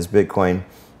 289 that is Bitcoin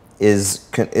is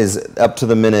up to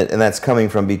the minute, and that's coming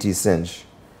from BT Cinch.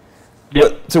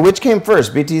 Yep. So which came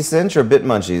first, BT Cinch or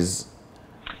BitMunchies?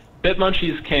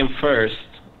 BitMunchies came first,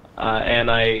 and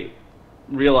I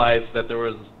realized that there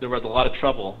was a lot of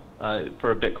trouble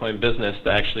for a Bitcoin business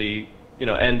to actually,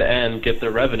 end to end get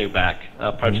their revenue back,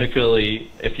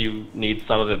 particularly if you need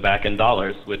some of it back in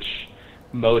dollars, which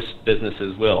most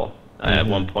businesses will at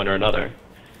one point or another.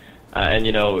 And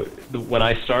when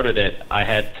I started it, I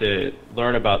had to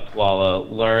learn about Swalla,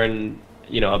 learn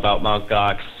about Mt.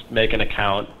 Gox, make an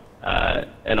account,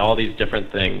 and all these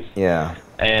different things. Yeah.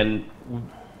 And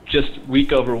just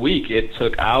week over week, it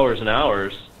took hours and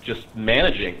hours just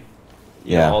managing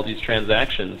all these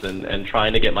transactions and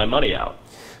trying to get my money out.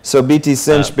 So BT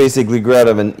Cinch basically grew out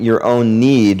of your own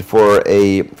need for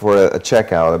a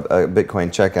checkout, a Bitcoin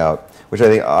checkout, which I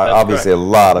think obviously correct. A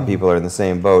lot of people are in the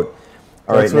same boat.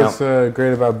 That's what's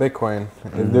great about Bitcoin.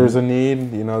 If there's a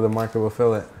need, the market will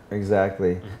fill it.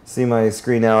 Exactly. See my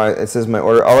screen now. It says my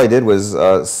order. All I did was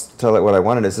tell it what I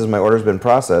wanted. It says my order's been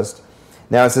processed.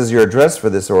 Now it says your address for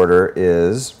this order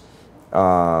is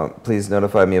Please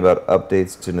notify me about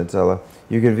updates to Nutella.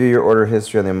 You can view your order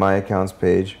history on the My Accounts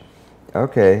page.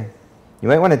 Okay. You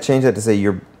might want to change that to say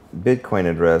your Bitcoin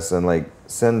address and like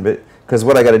send bit, because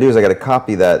what I got to do is I got to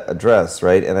copy that address,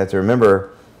 right? And I have to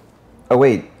remember, oh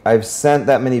wait, I've sent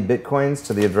that many Bitcoins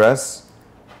to the address.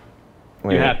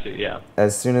 Wait, you have to, yeah.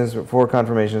 As soon as 4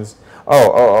 confirmations.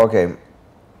 Oh, okay.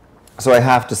 So I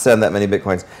have to send that many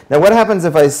Bitcoins. Now what happens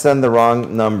if I send the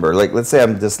wrong number? Like let's say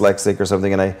I'm dyslexic or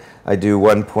something and I do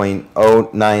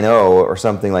 1.090 or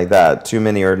something like that. Too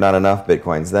many or not enough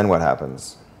Bitcoins. Then what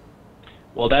happens?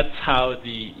 Well, that's how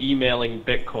the emailing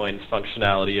Bitcoins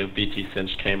functionality of BT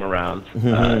Cinch came around.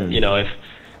 You know, if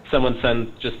someone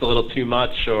sends just a little too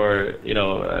much, or you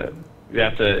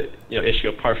have to issue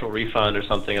a partial refund or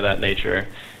something of that nature,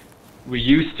 we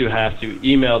used to have to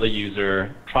email the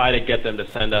user, try to get them to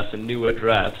send us a new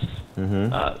address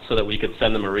so that we could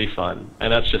send them a refund,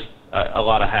 and that's just a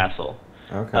lot of hassle.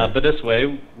 Okay. But this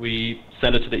way, we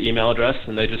send it to the email address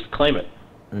and they just claim it.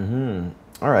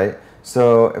 All right.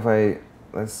 So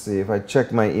let's see, if I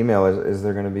check my email, is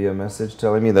there going to be a message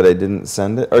telling me that I didn't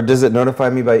send it, or does it notify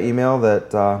me by email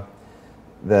that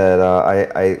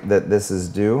that this is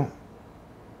due?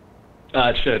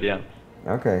 It should, yeah.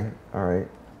 Okay. All right.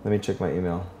 Let me check my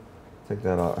email. Take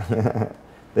that off.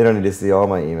 They don't need to see all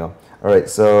my email. All right.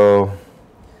 So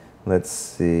let's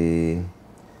see.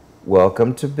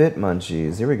 Welcome to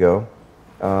BitMunchies. Here we go.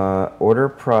 Order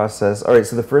process. All right.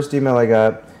 So the first email I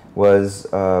got was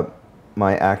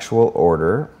my actual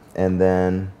order, and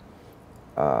then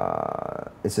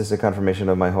it's just a confirmation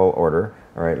of my whole order.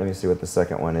 All right, let me see what the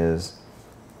second one is.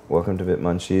 Welcome to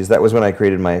BitMunchies. That was when I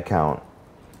created my account.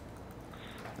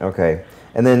 Okay,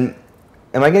 and then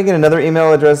am I going to get another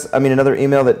email address? I mean, another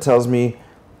email that tells me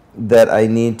that I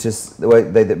need to the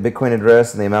Bitcoin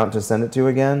address and the amount to send it to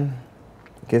again,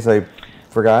 in case I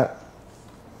forgot.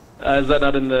 Is that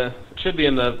not in the? It should be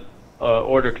in the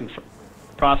order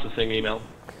processing email.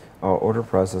 Oh, order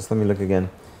process. Let me look again.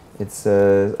 It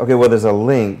says, okay, well, there's a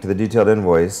link to the detailed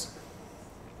invoice.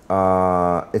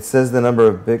 It says the number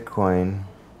of Bitcoin.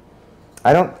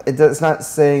 It's not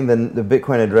saying the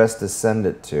Bitcoin address to send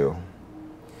it to.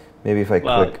 Maybe if I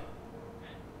click.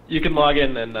 You can log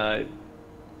in and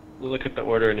look at the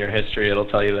order in your history. It'll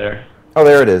tell you there. Oh,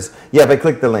 there it is. Yeah, if I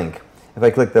click the link.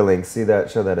 See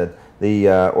that? Show that the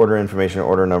order information,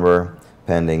 order number.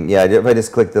 Pending. Yeah, if I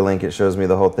just click the link, it shows me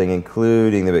the whole thing,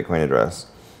 including the Bitcoin address,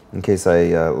 in case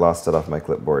I lost it off my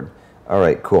clipboard. All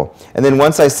right, cool. And then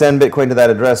once I send Bitcoin to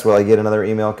that address, will I get another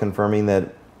email confirming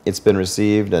that it's been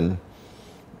received? And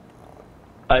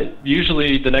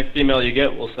usually the next email you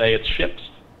get will say it's shipped.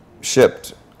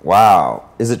 Shipped. Wow.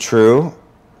 Is it true?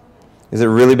 Has it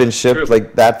really been shipped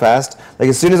like that fast? Like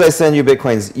as soon as I send you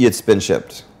Bitcoins, it's been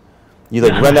shipped. You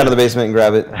like run down to the basement and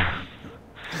grab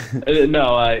it?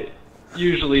 No,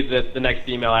 usually the next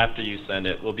email after you send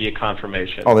it will be a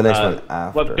confirmation. Oh, the next one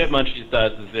after. What BitMunchies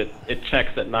does is it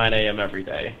checks at 9 a.m. every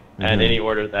day, and any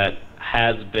order that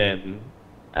has been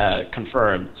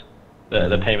confirmed,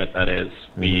 the payment that is,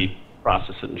 we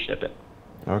process it and ship it.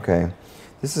 Okay.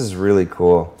 This is really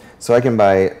cool. So I can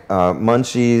buy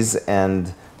munchies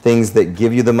and things that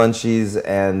give you the munchies,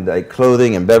 and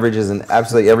clothing and beverages and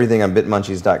absolutely everything on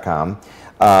bitmunchies.com.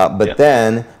 But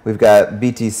then we've got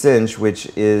BT Cinch,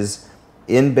 which is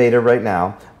in beta right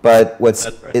now, but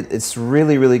it's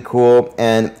really, really cool,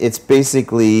 and it's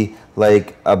basically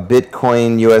like a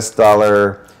Bitcoin US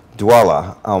dollar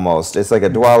Dwala almost. It's like a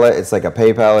Dwala, it's like a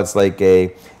PayPal, it's like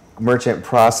a merchant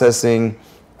processing,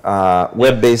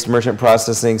 web-based merchant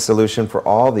processing solution for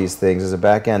all these things as a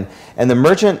back end. And the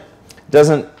merchant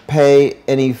doesn't pay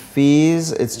any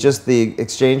fees, it's just the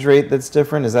exchange rate that's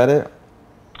different, is that it?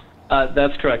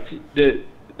 That's correct.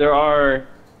 There are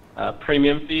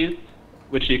premium fees,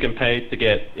 which you can pay to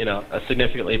get a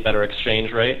significantly better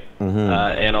exchange rate,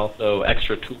 and also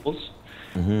extra tools.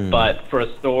 But for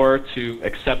a store to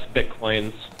accept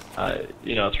Bitcoins,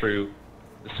 through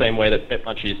the same way that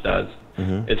BitMunchies does,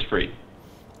 it's free.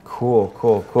 Cool,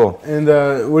 cool, cool. And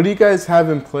what do you guys have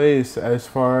in place as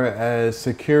far as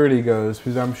security goes?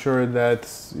 Because I'm sure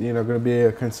that's going to be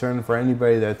a concern for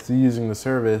anybody that's using the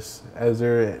service. Has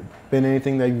there been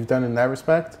anything that you've done in that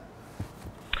respect?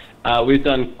 We've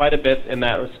done quite a bit in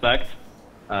that respect.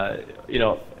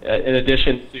 In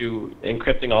addition to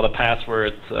encrypting all the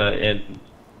passwords in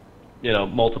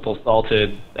multiple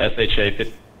salted SHA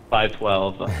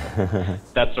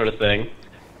 512, that sort of thing.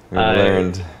 We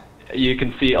learned. You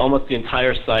can see almost the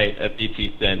entire site at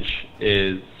BT Cinch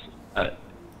is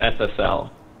SSL.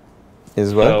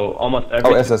 Is what? So almost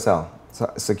everything. Oh,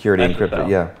 SSL. Security SSL. Encrypted,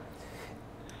 yeah.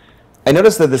 I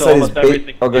noticed that the site is...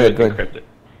 Oh, go ahead, encrypted.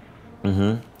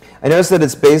 I noticed that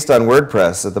it's based on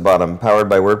WordPress at the bottom, powered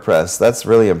by WordPress. That's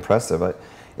really impressive.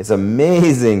 It's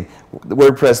amazing.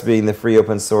 WordPress being the free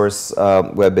open source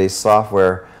web-based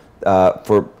software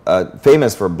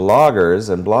famous for bloggers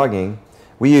and blogging.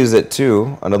 We use it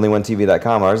too on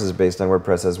onlyoneTV.com. Ours is based on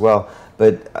WordPress as well.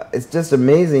 But it's just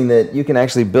amazing that you can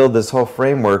actually build this whole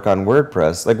framework on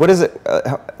WordPress. Like, what is it?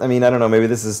 I mean, I don't know. Maybe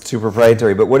this is too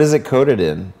proprietary, but what is it coded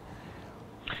in?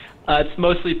 It's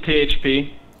mostly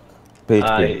PHP.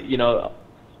 PHP. You know,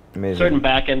 amazing. Certain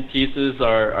back-end pieces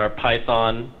are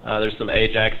Python. There's some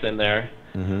Ajax in there.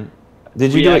 Mm-hmm.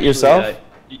 Did you do it yourself?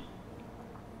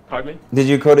 Pardon me? Did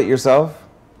you code it yourself?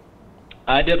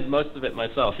 I did most of it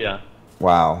myself, yeah.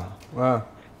 Wow. Wow.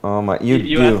 Oh my!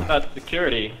 You asked about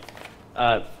security.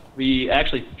 We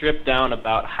actually stripped down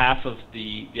about half of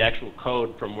the actual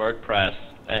code from WordPress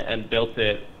and built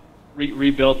it,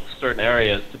 rebuilt certain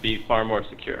areas to be far more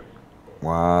secure.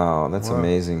 Wow, that's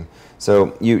amazing.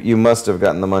 So you must have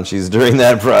gotten the munchies during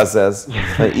that process,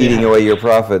 eating away your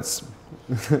profits.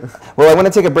 Well, I want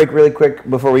to take a break really quick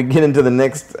before we get into the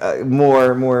next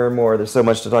more. There's so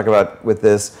much to talk about with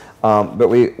this, but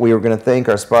we were going to thank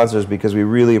our sponsors because we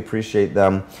really appreciate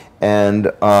them. And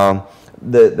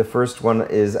the first one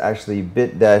is actually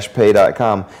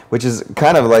bit-pay.com, which is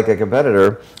kind of like a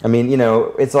competitor. I mean, you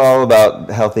know, it's all about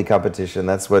healthy competition.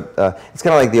 That's what it's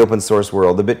kind of like the open source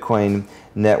world. The Bitcoin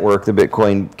network, the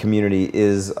Bitcoin community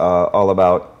is all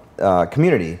about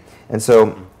community. And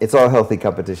so it's all healthy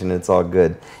competition, it's all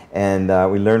good. And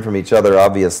we learn from each other,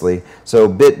 obviously. So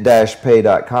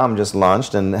bit-pay.com just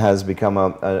launched and has become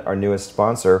our newest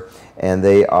sponsor. And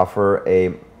they offer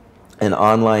an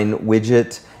online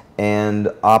widget and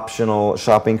optional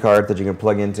shopping cart that you can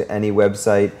plug into any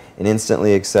website and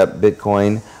instantly accept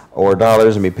Bitcoin or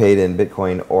dollars and be paid in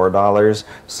Bitcoin or dollars.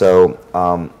 So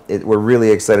we're really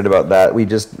excited about that. We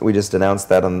just announced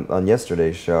that on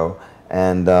yesterday's show.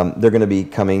 And they're going to be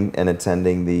coming and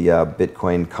attending the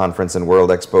Bitcoin Conference and World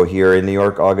Expo here in New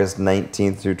York, August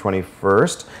 19th through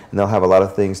 21st. And they'll have a lot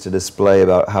of things to display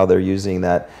about how they're using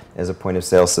that as a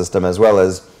point-of-sale system, as well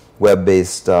as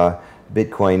web-based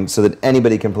Bitcoin, so that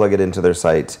anybody can plug it into their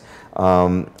site.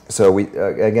 So we,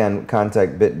 again,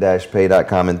 contact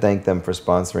bit-pay.com and thank them for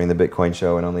sponsoring the Bitcoin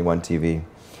Show and Only One TV.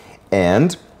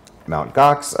 And Mt.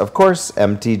 Gox, of course,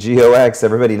 MTGOX.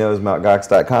 Everybody knows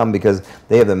MtGox.com because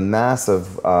they have the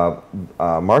massive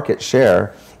market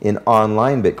share in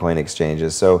online Bitcoin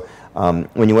exchanges. So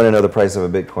when you want to know the price of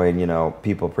a Bitcoin, you know,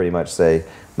 people pretty much say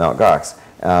Mt. Gox.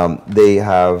 They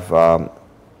have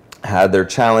had their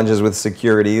challenges with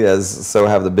security, as so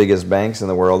have the biggest banks in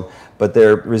the world, but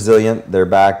they're resilient, they're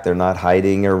back, they're not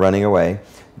hiding or running away.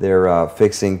 They're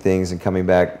fixing things and coming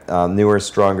back newer,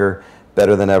 stronger,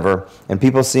 better than ever. And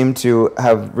people seem to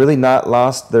have really not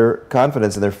lost their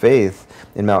confidence and their faith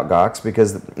in Mt. Gox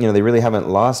because, you know, they really haven't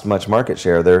lost much market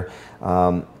share.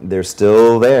 They're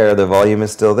still there, the volume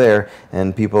is still there,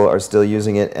 and people are still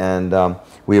using it, and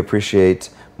we appreciate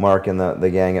Mark and the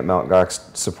gang at Mt. Gox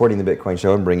supporting the Bitcoin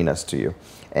Show and bringing us to you.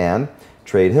 And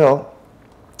Trade Hill,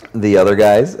 the other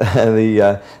guys,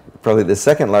 probably the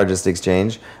second largest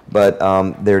exchange, but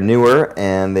they're newer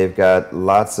and they've got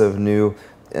lots of new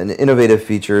and innovative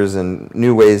features and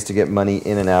new ways to get money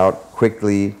in and out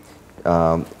quickly,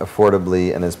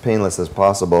 affordably, and as painless as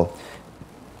possible.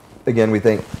 Again, we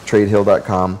thank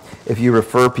TradeHill.com. If you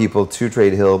refer people to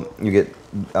TradeHill,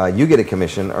 you get a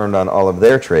commission earned on all of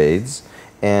their trades,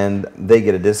 and they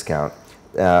get a discount.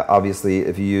 Obviously,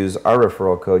 if you use our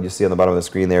referral code, you see on the bottom of the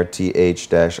screen there,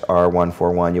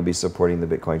 TH-R141, you'll be supporting the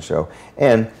Bitcoin Show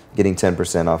and getting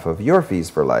 10% off of your fees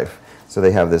for life. So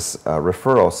they have this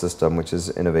referral system, which is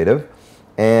innovative.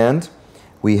 And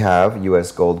we have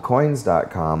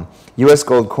usgoldcoins.com.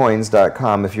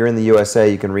 usgoldcoins.com, if you're in the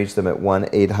USA, you can reach them at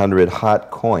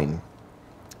 1-800-HOT-COIN.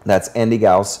 That's Andy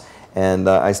Gauss, and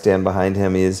I stand behind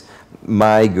him. He is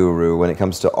my guru when it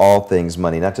comes to all things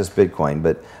money, not just Bitcoin,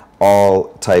 but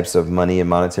all types of money and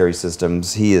monetary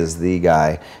systems. He is the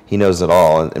guy. He knows it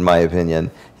all, in my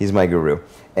opinion. He's my guru.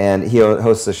 And he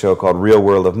hosts a show called Real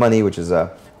World of Money, which is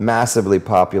a massively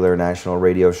popular national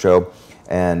radio show,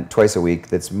 and twice a week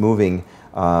that's moving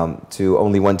to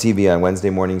Only One TV on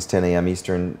Wednesday mornings, 10 a.m.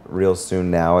 Eastern, real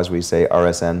soon now, as we say,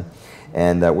 RSN.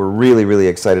 And we're really, really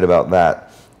excited about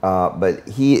that. But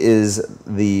he is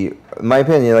in my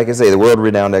opinion, like I say, the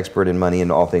world-renowned expert in money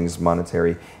and all things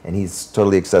monetary, and he's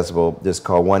totally accessible. Just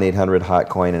call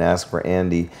 1-800-HOT-COIN and ask for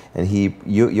Andy, and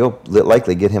you'll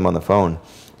likely get him on the phone.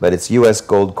 But it's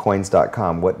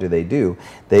usgoldcoins.com. What do?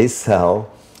 They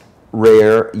sell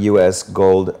rare U.S.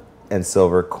 gold and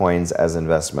silver coins as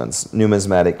investments.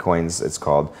 Numismatic coins, it's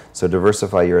called. So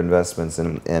diversify your investments,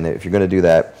 and if you're going to do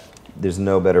that, there's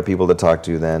no better people to talk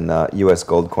to than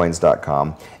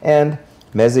usgoldcoins.com. And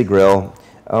Mezzi Grill,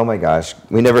 oh my gosh,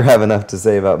 we never have enough to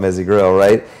say about Mezzi Grill,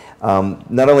 right?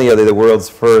 Not only are they the world's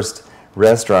first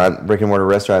restaurant, brick and mortar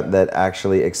restaurant that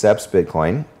actually accepts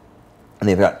Bitcoin, and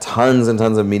they've got tons and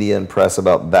tons of media and press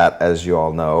about that, as you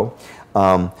all know.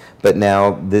 But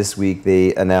now this week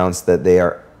they announced that they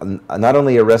are not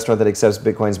only a restaurant that accepts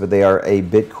Bitcoins, but they are a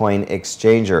Bitcoin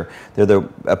exchanger. They're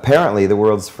apparently the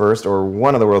world's first, or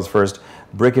one of the world's first,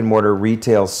 brick and mortar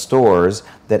retail stores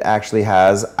that actually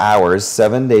has hours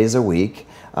 7 days a week.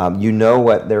 You know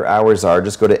what their hours are.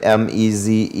 Just go to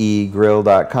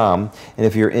mezegrill.com, and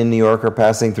if you're in New York or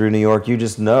passing through New York, you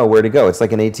just know where to go. It's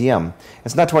like an ATM.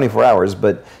 It's not 24 hours,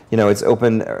 but you know it's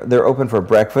open. They're open for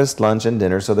breakfast, lunch, and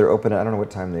dinner. So they're open. I don't know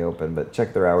what time they open, but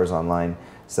check their hours online.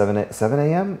 7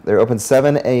 a.m. They're open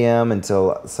 7 a.m.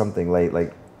 until something late,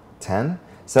 like 10.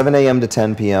 7 a.m. to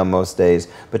 10 p.m. most days,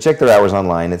 but check their hours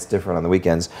online. It's different on the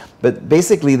weekends. But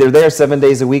basically, they're there 7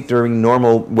 days a week during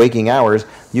normal waking hours.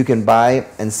 You can buy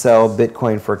and sell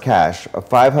Bitcoin for cash, a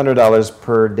 $500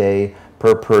 per day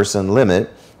per person limit,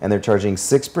 and they're charging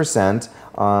 6%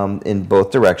 in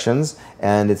both directions,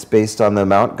 and it's based on the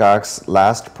Mt. Gox's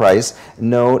last price.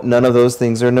 No, none of those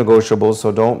things are negotiable,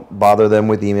 so don't bother them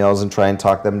with emails and try and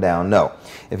talk them down. No.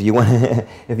 If you want,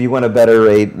 if you want a better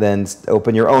rate, then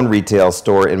open your own retail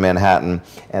store in Manhattan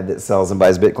that sells and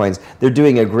buys Bitcoins. They're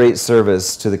doing a great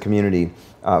service to the community,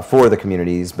 for the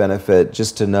community's benefit,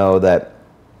 just to know that,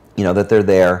 you know, that they're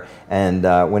there, and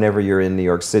whenever you're in New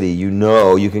York City, you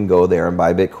know you can go there and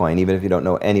buy Bitcoin, even if you don't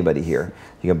know anybody here.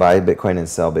 You can buy Bitcoin and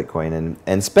sell Bitcoin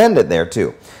and spend it there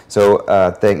too. So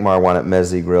thank Marwan at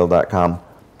mezegrill.com.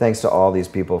 Thanks to all these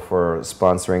people for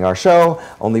sponsoring our show,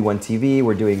 Only One TV.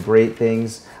 We're doing great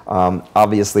things.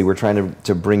 Obviously, we're trying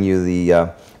to bring you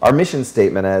our mission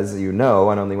statement, as you know,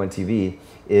 on Only One TV,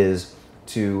 is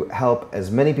to help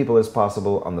as many people as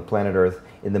possible on the planet Earth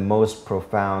in the most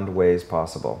profound ways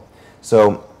possible.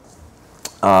 So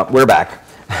we're back.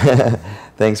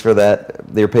 Thanks for that,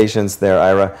 your patience there,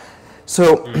 Ira.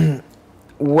 So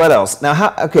what else?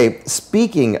 Now, okay,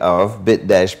 speaking of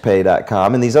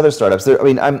bit-pay.com and these other startups, I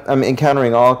mean, I'm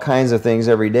encountering all kinds of things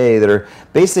every day that are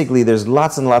basically, there's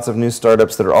lots and lots of new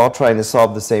startups that are all trying to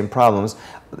solve the same problems.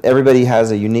 Everybody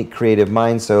has a unique creative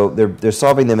mind, so they're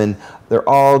solving them, and they're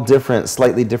all different,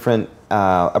 slightly different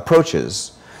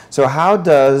approaches. So how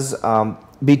does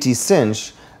BT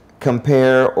Cinch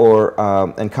compare or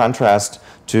and contrast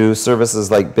to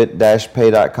services like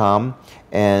bit-pay.com?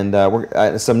 And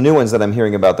some new ones that I'm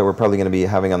hearing about that we're probably going to be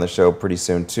having on the show pretty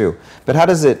soon too. But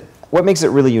what makes it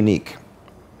really unique?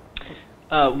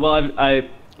 Well, I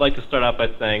like to start out by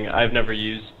saying I've never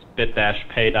used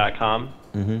bit-pay.com.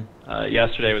 Mm-hmm.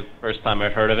 Yesterday was the first time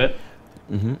I've heard of it.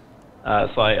 Mm-hmm.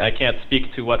 So I can't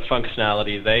speak to what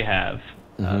functionality they have.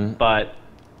 Mm-hmm. But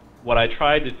what I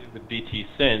tried to do with BT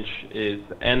Cinch is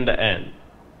end-to-end.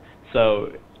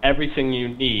 So everything you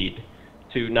need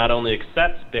to not only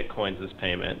accept Bitcoins as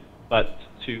payment, but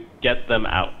to get them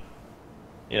out.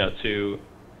 You know, to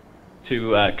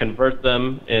convert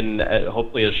them in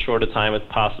hopefully as short a time as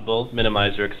possible,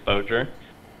 minimize your exposure.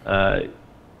 Get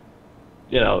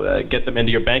them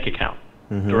into your bank account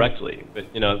directly.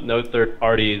 But no third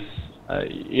parties.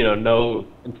 No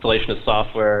installation of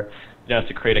software. You don't have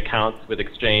to create accounts with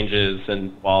exchanges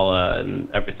and Wallet and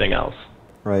everything else.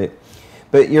 Right,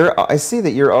 but I see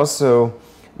that you're also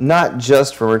not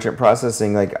just for merchant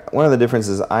processing. Like, one of the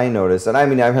differences I noticed, and I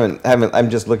mean, I'm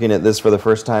just looking at this for the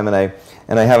first time, and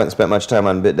I haven't spent much time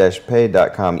on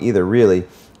bit-pay.com either, really.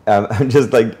 I'm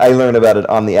just like, I learned about it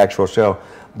on the actual show.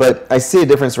 But I see a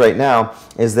difference right now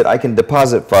is that I can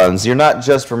deposit funds. You're not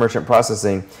just for merchant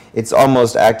processing. It's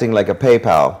almost acting like a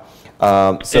PayPal.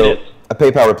 So a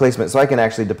PayPal replacement. So I can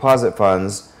actually deposit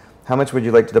funds. How much would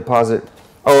you like to deposit?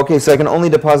 Oh, okay, so I can only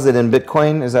deposit in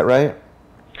Bitcoin, is that right?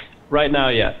 Right now,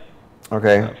 yes.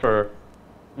 Okay. For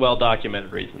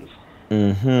well-documented reasons.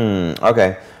 Mm-hmm.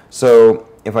 Okay. So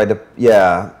if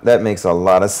that makes a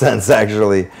lot of sense,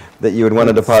 actually, that you would want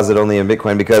to deposit only in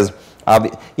Bitcoin, because, I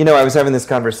was having this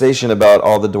conversation about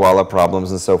all the Dwala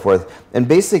problems and so forth, and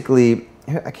basically,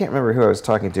 I can't remember who I was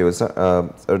talking to. It was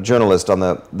a journalist on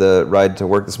the ride to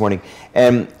work this morning,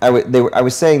 and I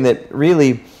was saying that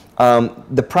really,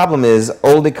 the problem is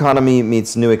old economy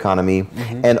meets new economy,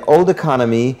 and old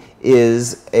economy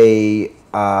is a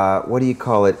what do you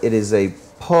call it? It is a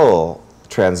pull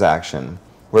transaction.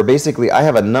 where basically I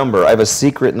have a number, I have a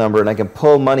secret number, and I can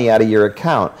pull money out of your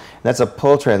account. And that's a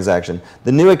pull transaction.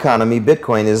 The new economy,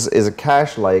 Bitcoin, is a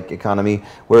cash-like economy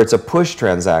where it's a push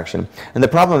transaction. And the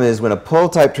problem is when a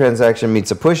pull-type transaction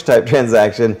meets a push-type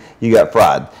transaction, you got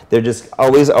fraud. They're just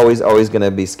always going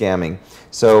to be scamming.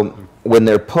 So when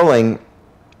they're pulling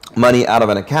money out of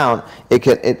an account,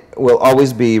 it will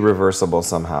always be reversible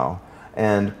somehow.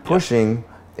 And pushing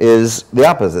is the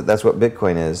opposite. That's what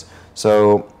Bitcoin is.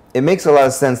 So it makes a lot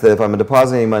of sense that if I'm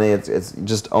depositing money, it's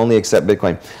just only accept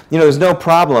Bitcoin. You know, there's no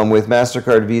problem with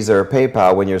MasterCard, Visa, or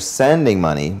PayPal when you're sending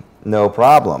money. No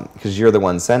problem, because you're the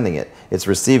one sending it. It's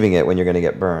receiving it when you're going to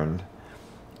get burned.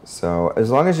 So as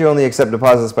long as you only accept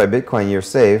deposits by Bitcoin, you're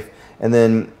safe. And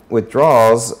then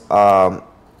withdrawals,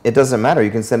 it doesn't matter.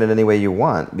 You can send it any way you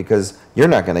want because you're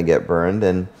not going to get burned,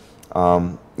 and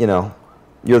you know,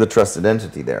 you're the trusted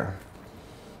entity there.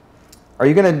 Are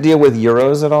you going to deal with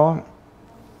euros at all?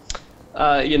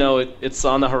 You know, it's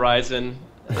on the horizon.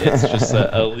 It's just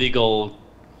a legal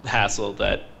hassle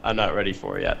that I'm not ready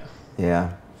for yet.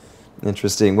 Yeah,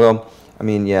 interesting. Well, I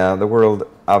mean, yeah, the world,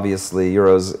 obviously,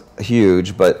 euro's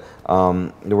huge, but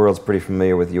the world's pretty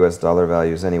familiar with US dollar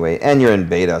values anyway. And you're in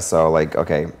beta, so like,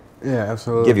 okay. Yeah,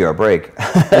 absolutely. Give you a break.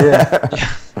 Yeah.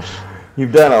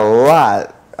 You've done a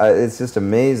lot. It's just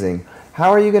amazing. How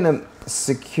are you going to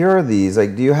secure these?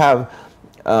 Like, do you have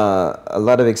a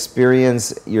lot of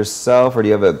experience yourself, or do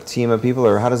you have a team of people,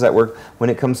 or how does that work when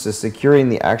it comes to securing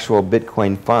the actual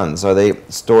Bitcoin funds? Are they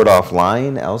stored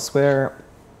offline elsewhere?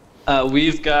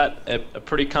 We've got a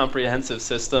pretty comprehensive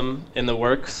system in the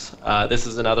works. This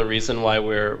is another reason why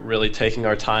we're really taking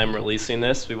our time releasing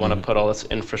this. We want to put all this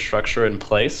infrastructure in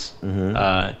place.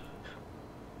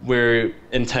 We're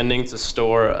intending to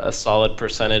store a solid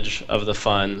percentage of the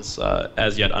funds,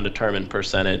 as yet undetermined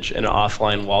percentage, in an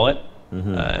offline wallet.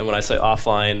 And when I say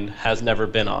offline, has never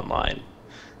been online.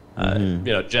 You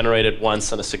know, generated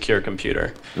once on a secure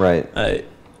computer. Right.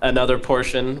 Another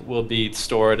portion will be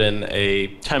stored in a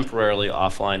temporarily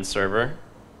offline server,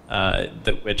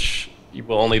 which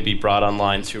will only be brought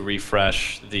online to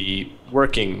refresh the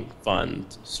working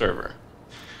fund server.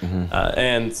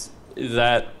 And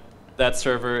that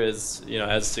server is, you know,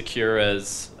 as secure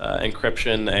as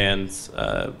encryption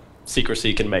and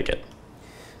secrecy can make it.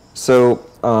 So,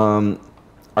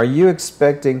 are you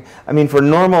expecting, I mean, for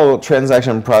normal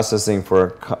transaction processing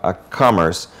for a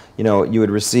commerce, you know, you would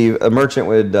receive, a merchant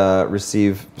would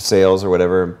receive sales or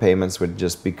whatever, and payments would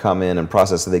just come in and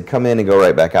process. So they'd come in and go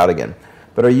right back out again.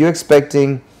 But are you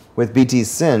expecting with BT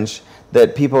Cinch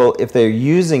that people, if they're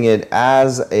using it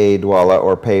as a Dwolla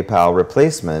or PayPal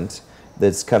replacement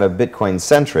that's kind of Bitcoin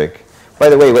centric? By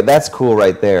the way, that's cool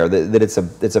right there. That it's a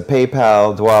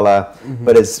PayPal Dwolla,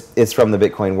 but it's from the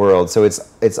Bitcoin world. So it's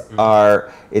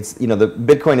you know, the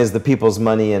Bitcoin is the people's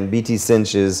money, and BT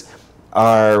Cinch is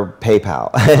our PayPal.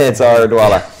 It's our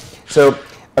Dwolla. So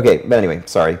okay, but anyway,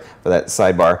 sorry for that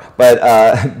sidebar. But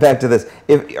back to this.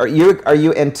 Are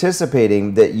you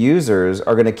anticipating that users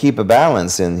are going to keep a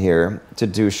balance in here to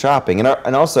do shopping,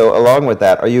 and also along with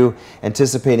that, are you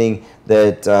anticipating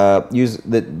that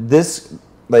this,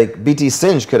 like, BT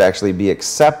Cinch could actually be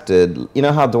accepted? You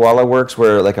know how Dwolla works,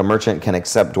 where like a merchant can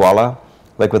accept Dwolla,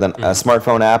 like with a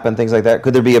smartphone app and things like that?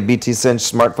 Could there be a BT Cinch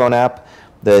smartphone app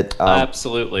that?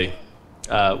 Absolutely.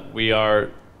 We are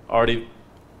already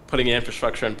putting the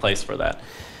infrastructure in place for that.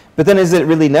 But then is it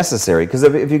really necessary? Because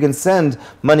if you can send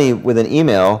money with an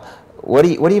email, what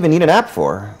do you even need an app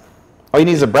for? All you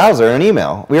need is a browser and an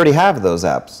email. We already have those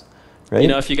apps, right? You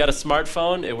know, if you got a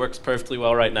smartphone, it works perfectly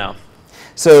well right now.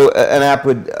 So an app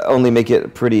would only make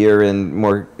it prettier and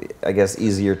more, I guess,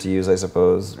 easier to use, I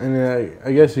suppose. And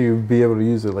I guess you'd be able to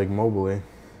use it like mobily.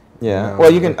 Yeah. Well,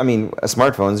 you can, I mean,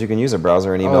 smartphones, you can use a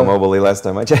browser and email mobily last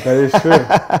time I checked. That is true.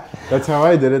 That's how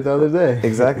I did it the other day.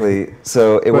 Exactly.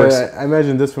 So it works. I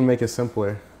imagine this would make it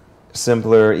simpler.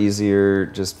 Simpler, easier,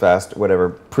 just fast, whatever,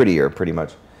 prettier, pretty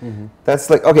much.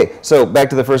 That's like, okay, so back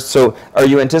to the first. So are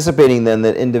you anticipating then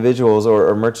that individuals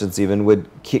or merchants even would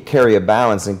carry a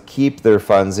balance and keep their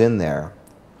funds in there?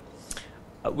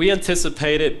 We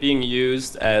anticipate it being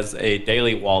used as a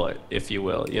daily wallet, if you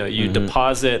will. You know, you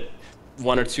deposit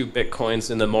 1 or 2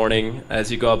 Bitcoins in the morning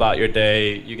as you go about your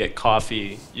day. You get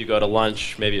coffee, you go to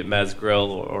lunch, maybe at Mez Grill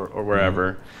or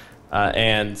wherever,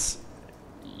 and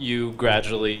you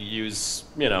gradually use,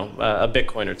 you know, a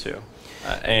Bitcoin or 2.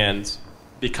 And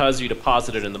because you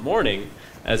deposit it in the morning,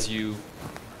 as you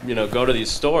know, go to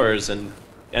these stores and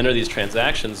enter these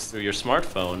transactions through your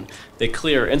smartphone, they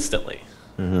clear instantly.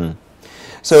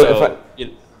 So if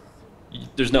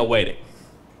there's no waiting.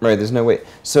 Right, there's no way.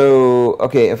 So,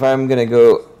 okay, if I'm going to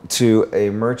go to a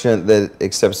merchant that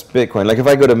accepts Bitcoin, like if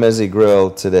I go to Mezzi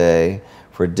Grill today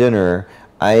for dinner,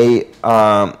 I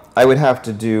would have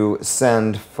to do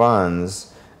send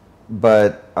funds,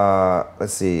 but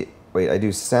let's see. Wait, I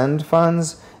do send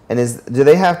funds, and do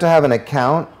they have to have an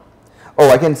account? Oh,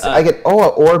 I get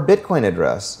or Bitcoin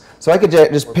address. So I could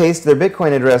just paste their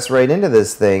Bitcoin address right into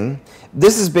this thing.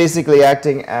 This is basically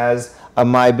acting as a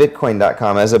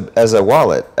mybitcoin.com as a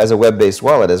wallet, as a web-based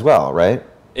wallet as well, right?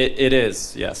 It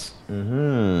is, yes.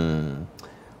 Mm-hmm.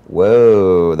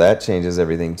 Whoa, that changes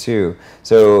everything too.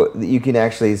 So you can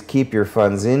actually keep your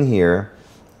funds in here,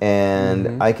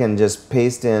 and I can just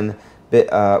paste in.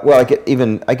 Well, I could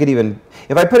even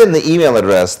if I put in the email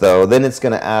address though, then it's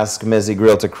going to ask Mezzi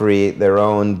Grill to create their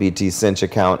own BT Cinch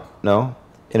account. No,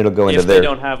 and it'll go into their. If they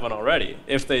don't have one already,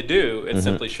 if they do, it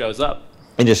simply shows up.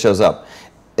 It just shows up,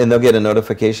 and they'll get a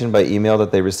notification by email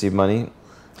that they receive money.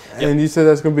 And you said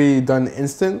that's going to be done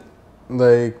instant.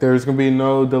 Like there's going to be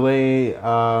no delay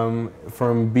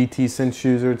from BT Cinch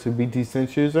user to BT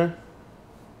Cinch user.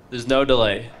 There's no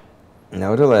delay.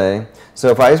 No delay. So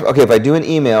if I do an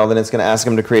email, then it's going to ask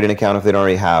them to create an account if they don't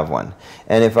already have one.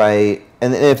 And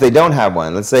if they don't have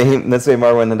one, let's say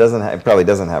Marwan probably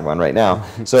doesn't have one right now.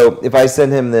 So if I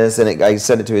send him this and I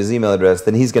send it to his email address,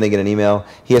 then he's going to get an email.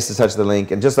 He has to touch the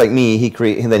link, and just like me,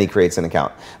 then he creates an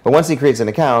account. But once he creates an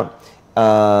account,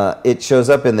 it shows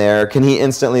up in there. He can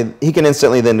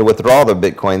instantly then withdraw the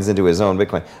Bitcoins into his own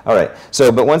Bitcoin. All right.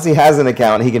 So, but once he has an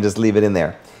account, he can just leave it in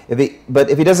there. But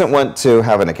if he doesn't want to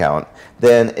have an account,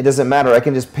 then it doesn't matter. I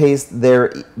can just paste their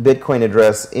Bitcoin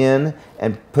address in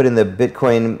and put in the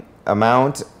Bitcoin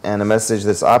amount and a message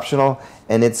that's optional,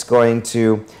 and it's going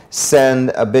to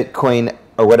send a Bitcoin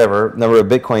or whatever number of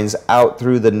Bitcoins out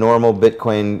through the normal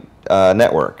Bitcoin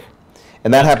network.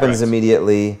 And that happens correct.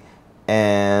 Immediately.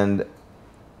 And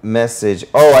message,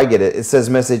 oh, I get it. It says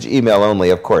message email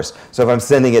only, of course. So if I'm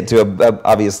sending it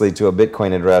obviously to a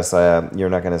Bitcoin address, you're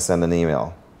not going to send an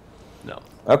email. No.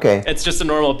 Okay. It's just a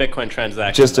normal Bitcoin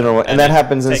transaction. Just a normal, and that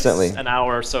happens instantly. Takes an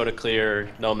hour or so to clear,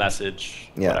 no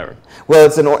message, whatever. Well,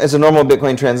 it's a normal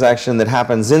Bitcoin transaction that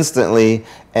happens instantly,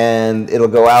 and it'll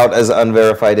go out as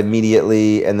unverified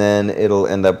immediately, and then it'll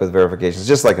end up with verifications,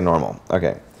 just like a normal.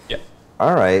 Okay. Yeah.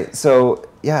 All right. So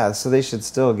so they should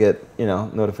still get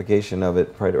notification of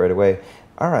it right away.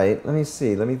 All right. Let me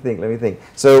see. Let me think.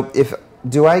 So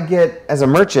do I get as a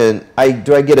merchant?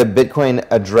 Do I get a Bitcoin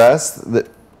address that?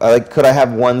 Could I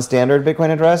have one standard Bitcoin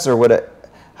address, or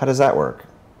how does that work?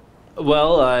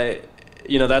 Well,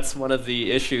 that's one of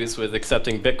the issues with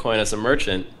accepting Bitcoin as a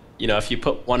merchant. If you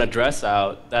put one address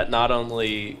out, that not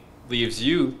only leaves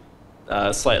you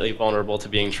slightly vulnerable to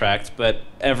being tracked, but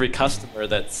every customer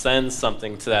that sends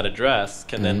something to that address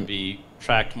can then be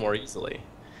tracked more easily.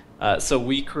 So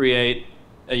we create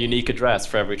a unique address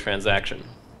for every transaction.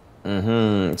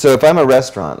 So if I'm a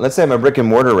restaurant, let's say I'm a brick and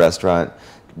mortar restaurant,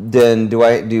 then do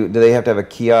they have to have a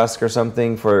kiosk or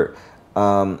something for?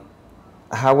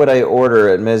 How would I order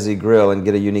at Mezzi Grill and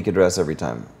get a unique address every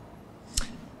time?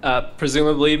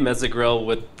 Presumably, Mezzi Grill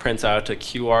would print out a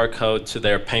QR code to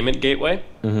their payment gateway.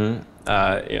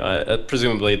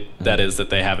 Presumably, that is that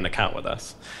they have an account with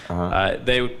us.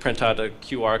 They would print out a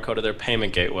QR code to their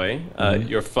payment gateway.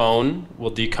 Your phone will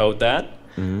decode that,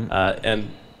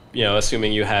 and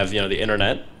assuming you have the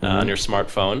internet on your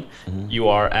smartphone, you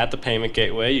are at the payment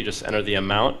gateway. You just enter the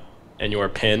amount and your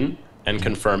PIN and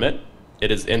confirm it.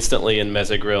 It is instantly in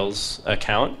Mezzi Grill's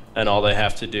account, and all they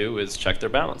have to do is check their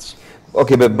balance.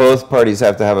 Okay, but both parties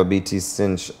have to have a BT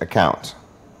Cinch account.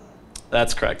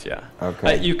 That's correct, yeah.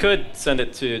 Okay. You could send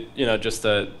it to just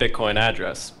a Bitcoin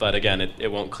address, but again,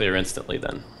 it won't clear instantly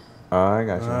then. I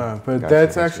got you. But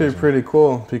that's actually pretty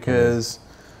cool because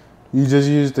you just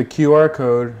use the QR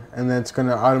code, and then it's going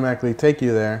to automatically take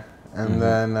you there, and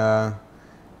then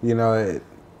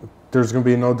there's going to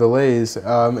be no delays.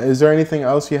 Is there anything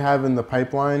else you have in the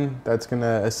pipeline that's going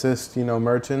to assist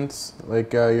merchants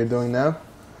like you're doing now?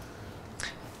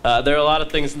 There are a lot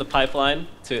of things in the pipeline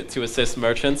to assist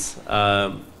merchants,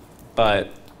 but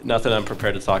nothing I'm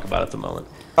prepared to talk about at the moment.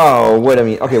 Oh, what I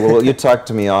mean. Okay, well, you talk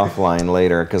to me offline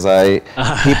later because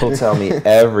people tell me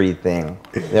everything.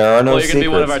 There are no secrets. Well, you're gonna be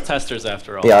one of our testers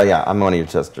after all. Yeah, I'm one of your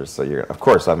testers, so of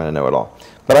course I'm gonna know it all.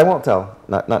 But I won't tell,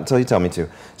 not until you tell me to.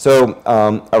 So,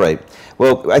 all right.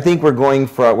 Well, I think we're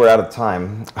out of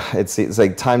time. It's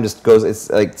like time just goes. It's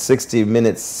like 60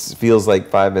 minutes feels like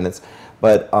 5 minutes,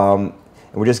 but.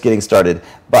 We're just getting started,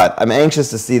 but I'm anxious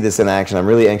to see this in action. I'm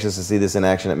really anxious to see this in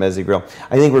action at Mezzi Grill.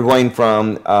 I think we're going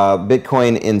from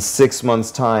Bitcoin in 6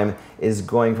 months' time is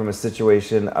going from a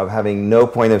situation of having no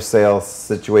point of sale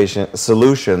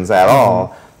solutions at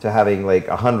all to having like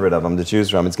 100 of them to choose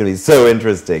from. It's going to be so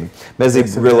interesting. Messi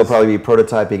Yes, it will is. probably be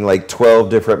prototyping like 12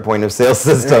 different point of sale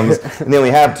systems, and then we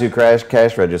have two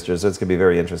cash registers, so it's going to be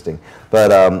very interesting.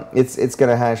 But it's going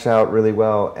to hash out really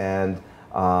well, and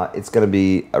it's going to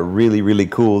be a really, really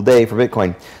cool day for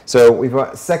Bitcoin. So we've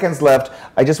got seconds left.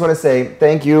 I just want to say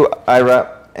thank you,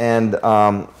 Ira, and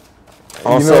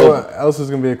also, you know what else is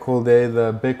going to be a cool day?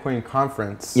 The Bitcoin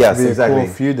conference. Yes, It'll be exactly. a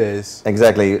cool few days.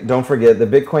 Exactly. Don't forget the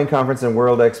Bitcoin conference and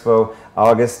World Expo,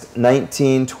 August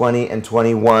 19, 20, and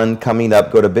 21 coming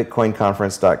up. Go to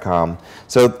bitcoinconference.com.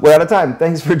 So we're out of time.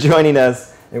 Thanks for joining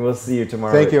us, and we'll see you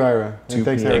tomorrow. Thank you, Ira. And 2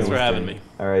 thanks, p.m. Thanks for everyone. having me.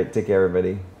 All right. Take care,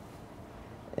 everybody.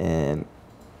 And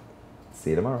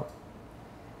see you tomorrow.